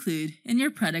to include in your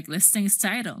product listings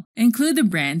title. Include the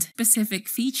brand, specific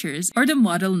features, or the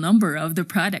model number of the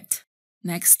product.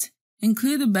 Next,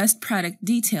 include the best product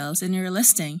details in your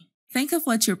listing. Think of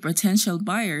what your potential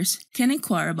buyers can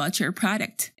inquire about your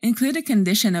product. Include the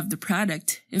condition of the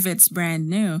product, if it's brand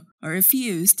new, or if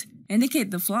used.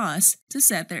 Indicate the flaws to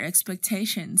set their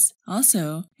expectations.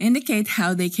 Also, indicate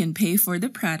how they can pay for the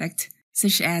product,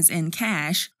 such as in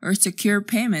cash or secure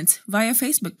payments via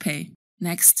Facebook Pay.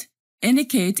 Next,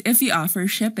 indicate if you offer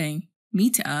shipping,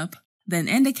 meetup, then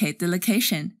indicate the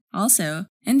location. Also,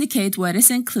 indicate what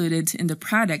is included in the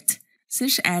product,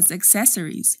 such as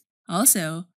accessories.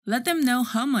 Also, let them know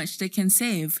how much they can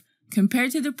save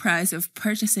compared to the price of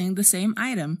purchasing the same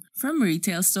item from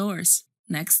retail stores.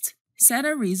 Next, set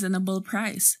a reasonable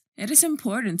price. It is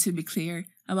important to be clear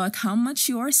about how much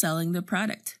you are selling the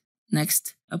product.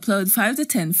 Next, upload 5 to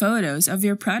 10 photos of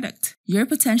your product. Your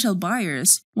potential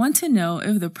buyers want to know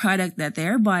if the product that they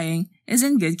are buying is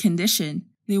in good condition.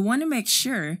 They want to make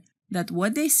sure that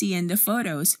what they see in the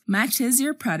photos matches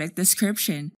your product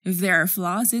description. If there are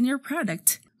flaws in your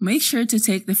product, make sure to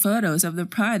take the photos of the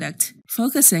product,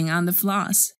 focusing on the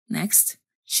flaws. Next,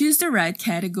 choose the right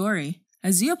category.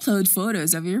 As you upload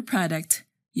photos of your product,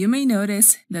 you may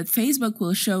notice that Facebook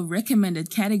will show recommended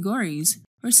categories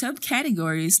or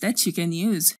subcategories that you can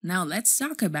use. Now let's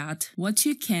talk about what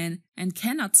you can and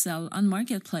cannot sell on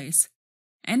Marketplace.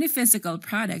 Any physical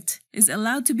product is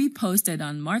allowed to be posted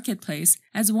on Marketplace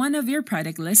as one of your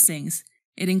product listings.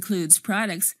 It includes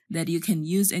products that you can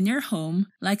use in your home,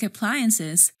 like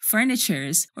appliances,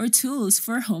 furniture, or tools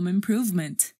for home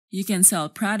improvement. You can sell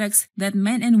products that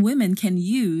men and women can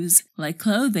use, like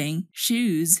clothing,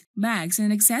 shoes, bags,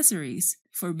 and accessories.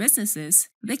 For businesses,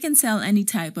 they can sell any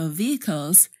type of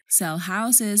vehicles, sell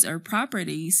houses or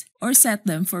properties, or set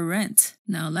them for rent.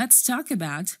 Now let's talk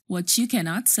about what you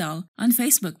cannot sell on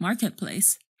Facebook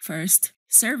Marketplace. First,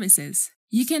 services.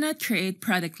 You cannot create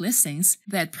product listings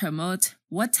that promote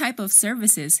what type of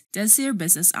services does your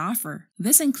business offer.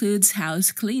 This includes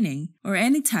house cleaning or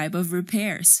any type of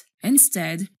repairs.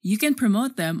 Instead, you can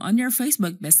promote them on your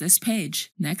Facebook business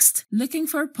page. Next, looking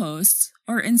for posts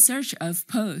or in search of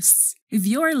posts. If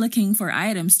you are looking for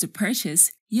items to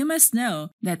purchase, you must know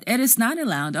that it is not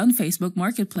allowed on Facebook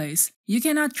Marketplace. You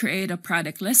cannot create a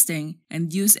product listing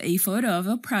and use a photo of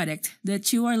a product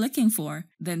that you are looking for,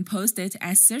 then post it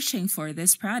as searching for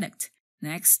this product.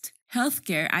 Next,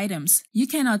 healthcare items. You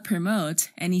cannot promote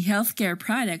any healthcare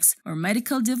products or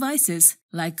medical devices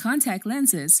like contact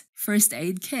lenses, first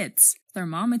aid kits,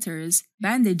 thermometers,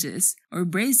 bandages, or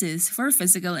braces for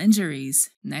physical injuries.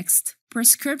 Next,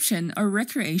 prescription or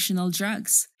recreational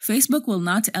drugs. Facebook will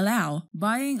not allow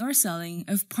buying or selling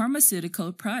of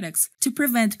pharmaceutical products to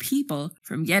prevent people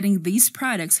from getting these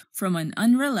products from an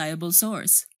unreliable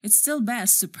source. It's still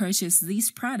best to purchase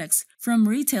these products from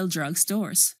retail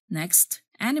drugstores. Next,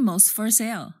 Animals for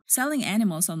sale. Selling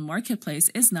animals on Marketplace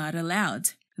is not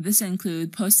allowed. This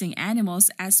includes posting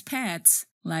animals as pets,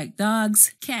 like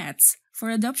dogs, cats, for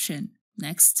adoption.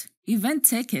 Next, event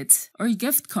tickets or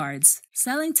gift cards.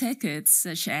 Selling tickets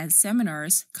such as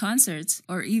seminars, concerts,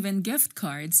 or even gift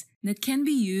cards that can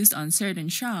be used on certain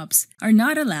shops are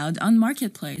not allowed on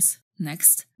Marketplace.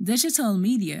 Next, digital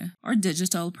media or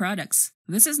digital products.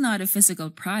 This is not a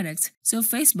physical product, so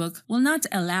Facebook will not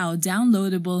allow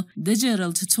downloadable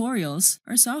digital tutorials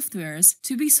or softwares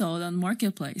to be sold on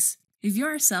Marketplace. If you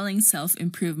are selling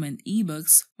self-improvement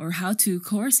ebooks or how-to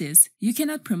courses, you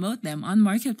cannot promote them on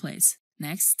Marketplace.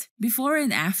 Next, before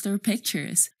and after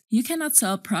pictures. You cannot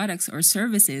sell products or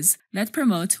services that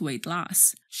promote weight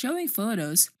loss. Showing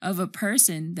photos of a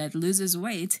person that loses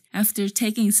weight after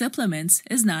taking supplements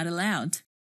is not allowed.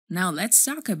 Now let's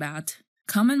talk about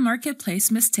common Marketplace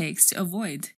mistakes to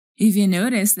avoid. If you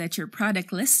notice that your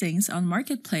product listings on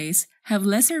Marketplace have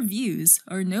lesser views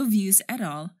or no views at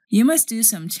all, you must do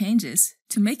some changes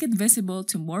to make it visible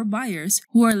to more buyers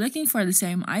who are looking for the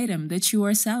same item that you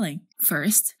are selling.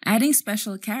 First, adding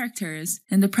special characters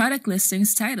in the product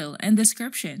listings title and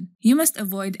description. You must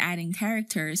avoid adding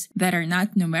characters that are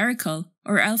not numerical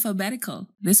or alphabetical.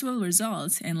 This will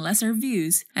result in lesser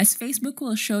views as Facebook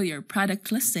will show your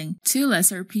product listing to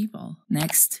lesser people.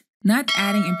 Next, not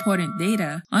adding important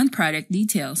data on product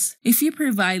details. If you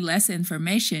provide less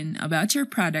information about your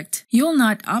product, you will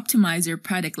not optimize your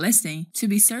product listing to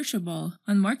be searchable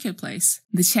on Marketplace.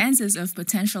 The chances of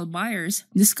potential buyers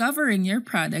discovering your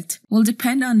product will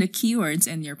depend on the keywords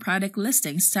in your product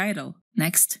listings title.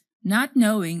 Next, not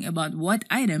knowing about what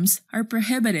items are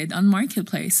prohibited on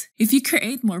Marketplace. If you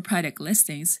create more product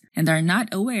listings and are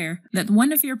not aware that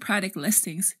one of your product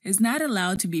listings is not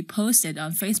allowed to be posted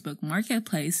on Facebook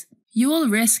Marketplace, you will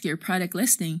risk your product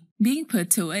listing being put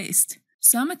to waste.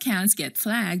 Some accounts get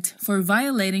flagged for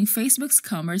violating Facebook's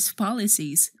commerce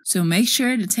policies, so make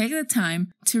sure to take the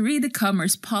time to read the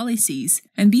commerce policies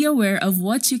and be aware of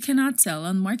what you cannot sell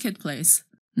on Marketplace.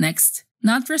 Next,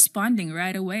 not responding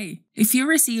right away. If you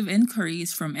receive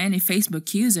inquiries from any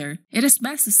Facebook user, it is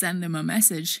best to send them a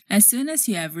message as soon as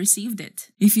you have received it.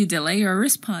 If you delay your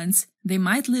response, they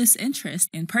might lose interest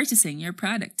in purchasing your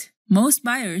product. Most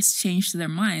buyers change their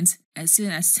minds as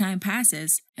soon as time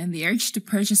passes and the urge to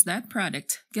purchase that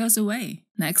product goes away.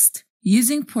 Next,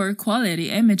 using poor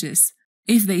quality images.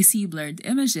 If they see blurred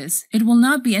images, it will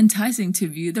not be enticing to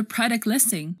view the product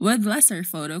listing with lesser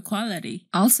photo quality.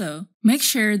 Also, make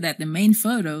sure that the main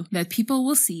photo that people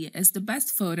will see is the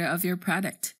best photo of your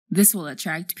product. This will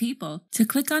attract people to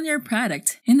click on your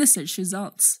product in the search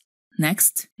results.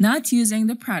 Next, not using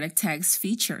the product tags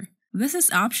feature. This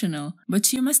is optional,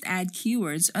 but you must add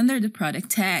keywords under the product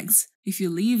tags. If you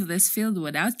leave this field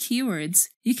without keywords,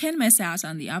 you can miss out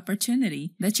on the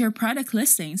opportunity that your product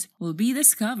listings will be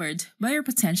discovered by your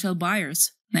potential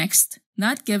buyers. Next,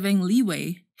 not giving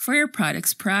leeway for your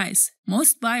product's price.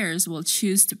 Most buyers will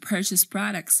choose to purchase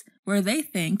products where they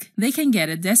think they can get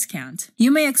a discount.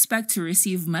 You may expect to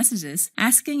receive messages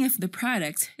asking if the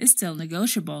product is still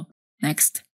negotiable.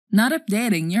 Next, not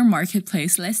updating your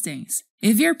Marketplace listings.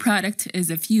 If your product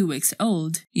is a few weeks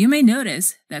old, you may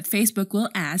notice that Facebook will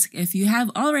ask if you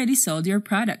have already sold your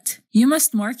product. You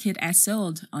must mark it as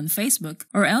sold on Facebook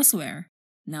or elsewhere.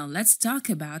 Now let's talk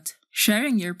about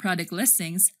sharing your product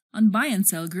listings on buy and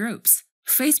sell groups.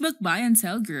 Facebook buy and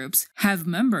sell groups have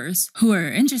members who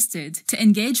are interested to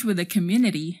engage with a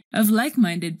community of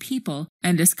like-minded people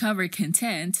and discover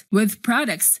content with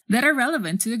products that are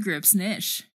relevant to the group's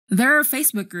niche. There are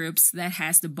Facebook groups that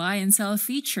has the buy and sell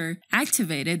feature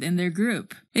activated in their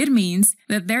group. It means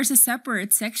that there's a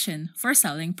separate section for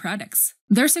selling products.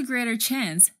 There's a greater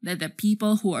chance that the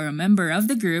people who are a member of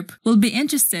the group will be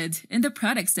interested in the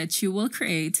products that you will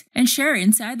create and share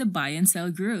inside the buy and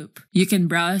sell group. You can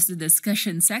browse the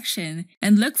discussion section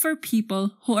and look for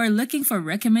people who are looking for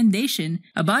recommendation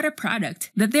about a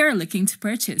product that they are looking to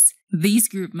purchase. These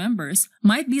group members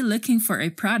might be looking for a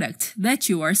product that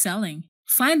you are selling.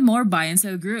 Find more buy and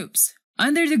sell groups.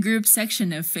 Under the groups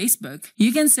section of Facebook,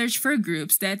 you can search for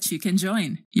groups that you can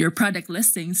join. Your product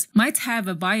listings might have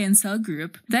a buy and sell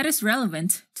group that is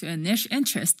relevant to a niche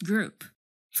interest group.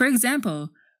 For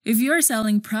example, if you are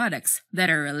selling products that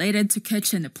are related to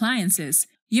kitchen appliances,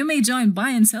 you may join buy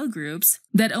and sell groups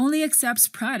that only accepts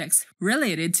products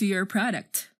related to your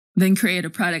product. Then create a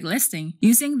product listing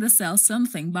using the Sell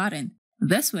Something button.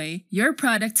 This way, your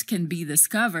product can be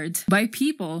discovered by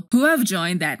people who have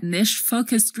joined that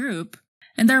niche-focused group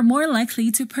and are more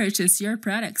likely to purchase your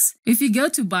products. If you go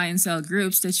to buy and sell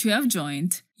groups that you have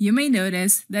joined, you may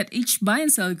notice that each buy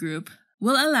and sell group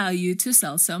will allow you to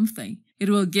sell something. It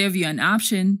will give you an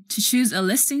option to choose a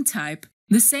listing type,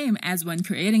 the same as when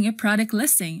creating a product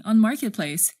listing on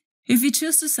Marketplace. If you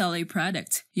choose to sell a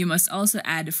product, you must also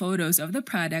add photos of the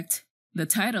product, the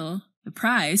title, the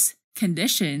price,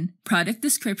 condition, product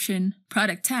description,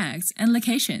 product tags, and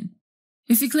location.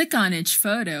 If you click on each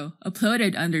photo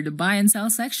uploaded under the Buy and Sell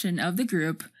section of the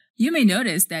group, you may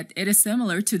notice that it is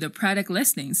similar to the product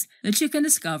listings that you can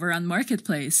discover on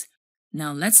Marketplace.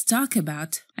 Now let's talk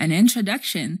about an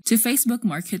introduction to Facebook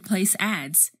Marketplace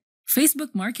ads.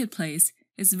 Facebook Marketplace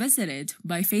is visited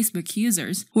by Facebook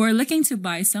users who are looking to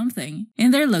buy something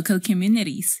in their local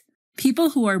communities.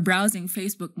 People who are browsing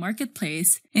Facebook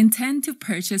Marketplace intend to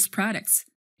purchase products.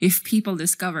 If people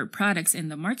discover products in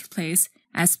the marketplace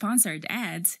as sponsored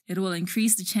ads, it will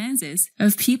increase the chances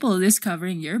of people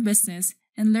discovering your business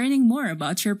and learning more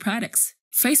about your products.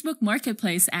 Facebook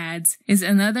Marketplace ads is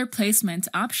another placement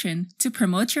option to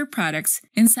promote your products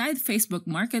inside Facebook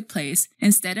Marketplace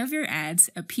instead of your ads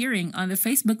appearing on the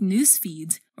Facebook news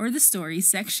feed or the stories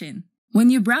section. When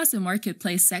you browse the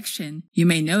Marketplace section, you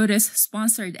may notice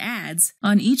sponsored ads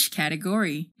on each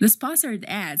category. The sponsored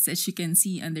ads that you can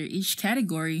see under each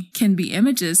category can be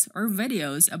images or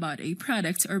videos about a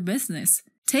product or business.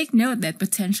 Take note that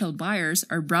potential buyers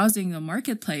are browsing the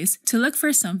marketplace to look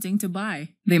for something to buy.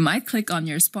 They might click on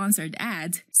your sponsored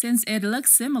ad since it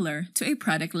looks similar to a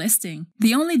product listing.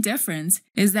 The only difference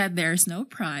is that there's no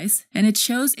price and it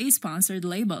shows a sponsored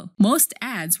label. Most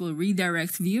ads will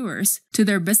redirect viewers to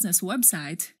their business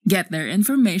website, get their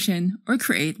information, or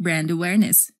create brand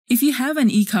awareness. If you have an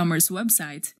e-commerce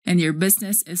website and your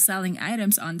business is selling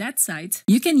items on that site,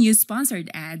 you can use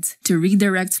sponsored ads to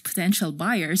redirect potential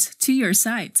buyers to your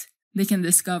site. They can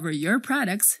discover your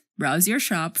products, browse your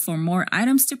shop for more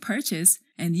items to purchase,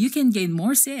 and you can gain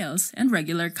more sales and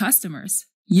regular customers.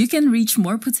 You can reach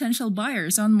more potential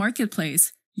buyers on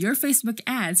Marketplace. Your Facebook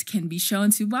ads can be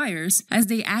shown to buyers as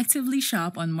they actively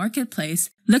shop on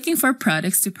Marketplace looking for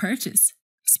products to purchase.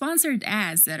 Sponsored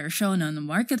ads that are shown on the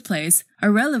Marketplace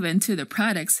are relevant to the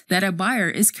products that a buyer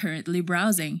is currently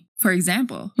browsing. For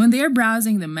example, when they are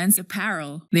browsing the men's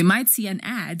apparel, they might see an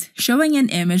ad showing an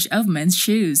image of men's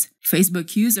shoes.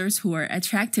 Facebook users who are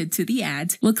attracted to the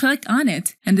ad will click on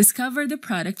it and discover the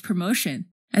product promotion.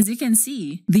 As you can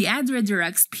see, the ad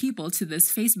redirects people to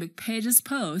this Facebook page's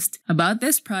post about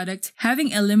this product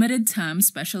having a limited time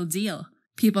special deal.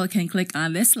 People can click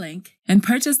on this link and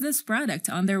purchase this product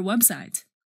on their website.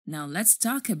 Now let's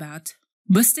talk about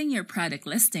boosting your product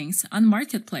listings on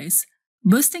Marketplace.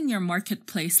 Boosting your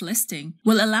Marketplace listing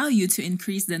will allow you to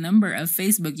increase the number of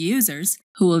Facebook users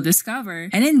who will discover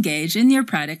and engage in your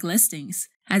product listings.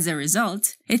 As a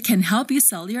result, it can help you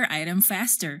sell your item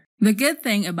faster. The good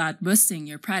thing about boosting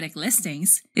your product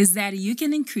listings is that you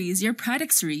can increase your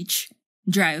product's reach,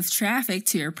 drive traffic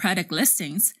to your product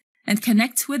listings, and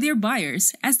connect with your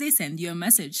buyers as they send you a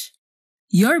message.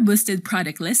 Your boosted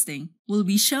product listing will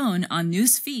be shown on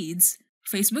news feeds,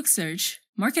 Facebook search,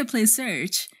 Marketplace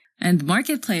search, and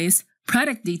Marketplace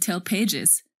product detail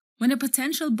pages. When a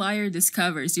potential buyer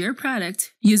discovers your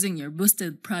product using your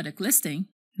boosted product listing,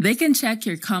 they can check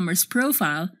your commerce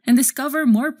profile and discover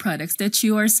more products that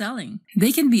you are selling.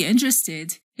 They can be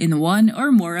interested in one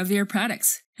or more of your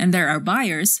products, and there are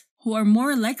buyers who are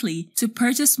more likely to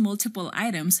purchase multiple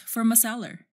items from a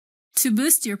seller. To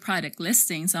boost your product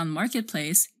listings on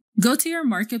Marketplace, go to your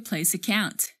Marketplace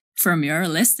account. From your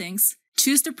listings,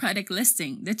 choose the product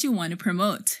listing that you want to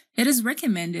promote. It is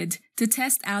recommended to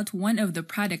test out one of the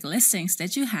product listings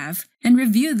that you have and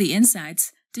review the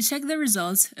insights to check the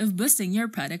results of boosting your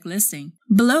product listing.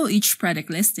 Below each product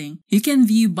listing, you can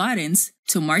view buttons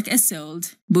to mark as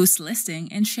sold, boost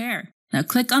listing, and share. Now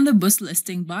click on the Boost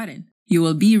Listing button. You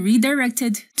will be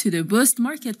redirected to the Boost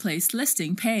Marketplace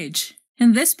listing page.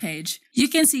 In this page, you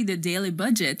can see the daily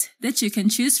budget that you can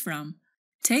choose from.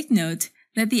 Take note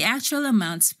that the actual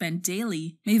amount spent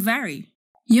daily may vary.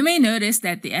 You may notice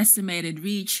that the estimated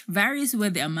reach varies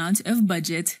with the amount of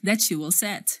budget that you will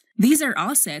set. These are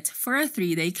all set for a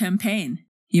 3-day campaign.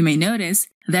 You may notice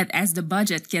that as the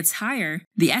budget gets higher,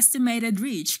 the estimated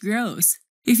reach grows.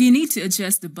 If you need to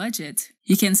adjust the budget,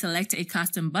 you can select a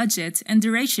custom budget and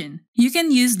duration. You can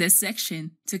use this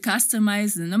section to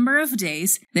customize the number of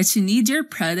days that you need your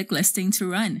product listing to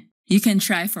run. You can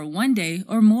try for 1 day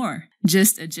or more.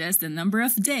 Just adjust the number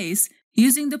of days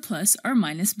using the plus or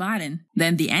minus button.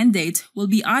 Then the end date will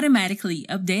be automatically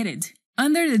updated.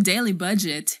 Under the daily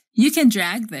budget, you can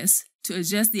drag this to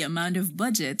adjust the amount of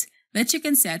budget that you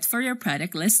can set for your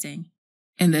product listing.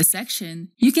 In this section,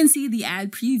 you can see the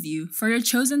ad preview for your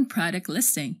chosen product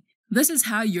listing. This is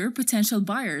how your potential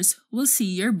buyers will see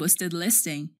your boosted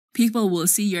listing. People will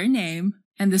see your name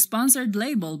and the sponsored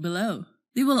label below.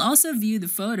 They will also view the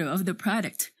photo of the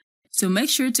product. So make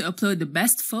sure to upload the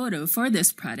best photo for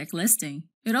this product listing.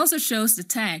 It also shows the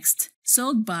text,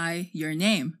 sold by your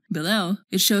name. Below,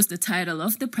 it shows the title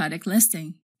of the product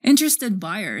listing. Interested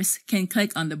buyers can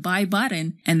click on the buy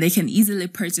button and they can easily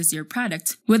purchase your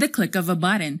product with a click of a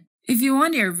button. If you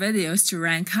want your videos to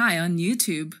rank high on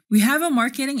YouTube, we have a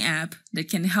marketing app that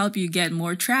can help you get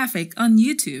more traffic on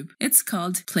YouTube. It's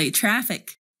called Play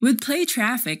Traffic. With Play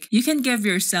Traffic, you can give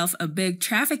yourself a big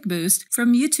traffic boost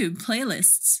from YouTube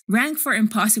playlists. Rank for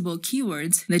impossible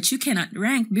keywords that you cannot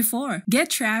rank before.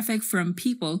 Get traffic from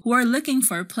people who are looking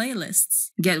for playlists.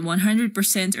 Get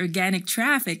 100% organic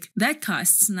traffic that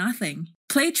costs nothing.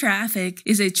 Play Traffic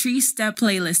is a 3-step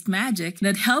playlist magic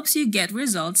that helps you get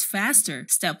results faster.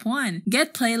 Step 1.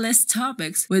 Get playlist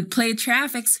topics with Play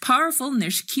Traffic's powerful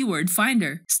niche keyword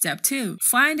finder. Step 2.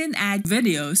 Find and add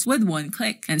videos with one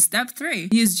click. And Step 3.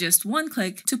 Use just one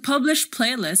click to publish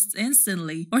playlists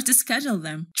instantly or to schedule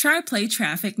them. Try Play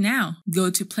Traffic now. Go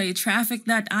to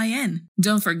playtraffic.in.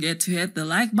 Don't forget to hit the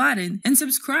like button and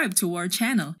subscribe to our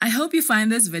channel. I hope you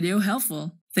find this video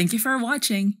helpful. Thank you for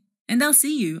watching, and I'll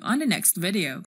see you on the next video.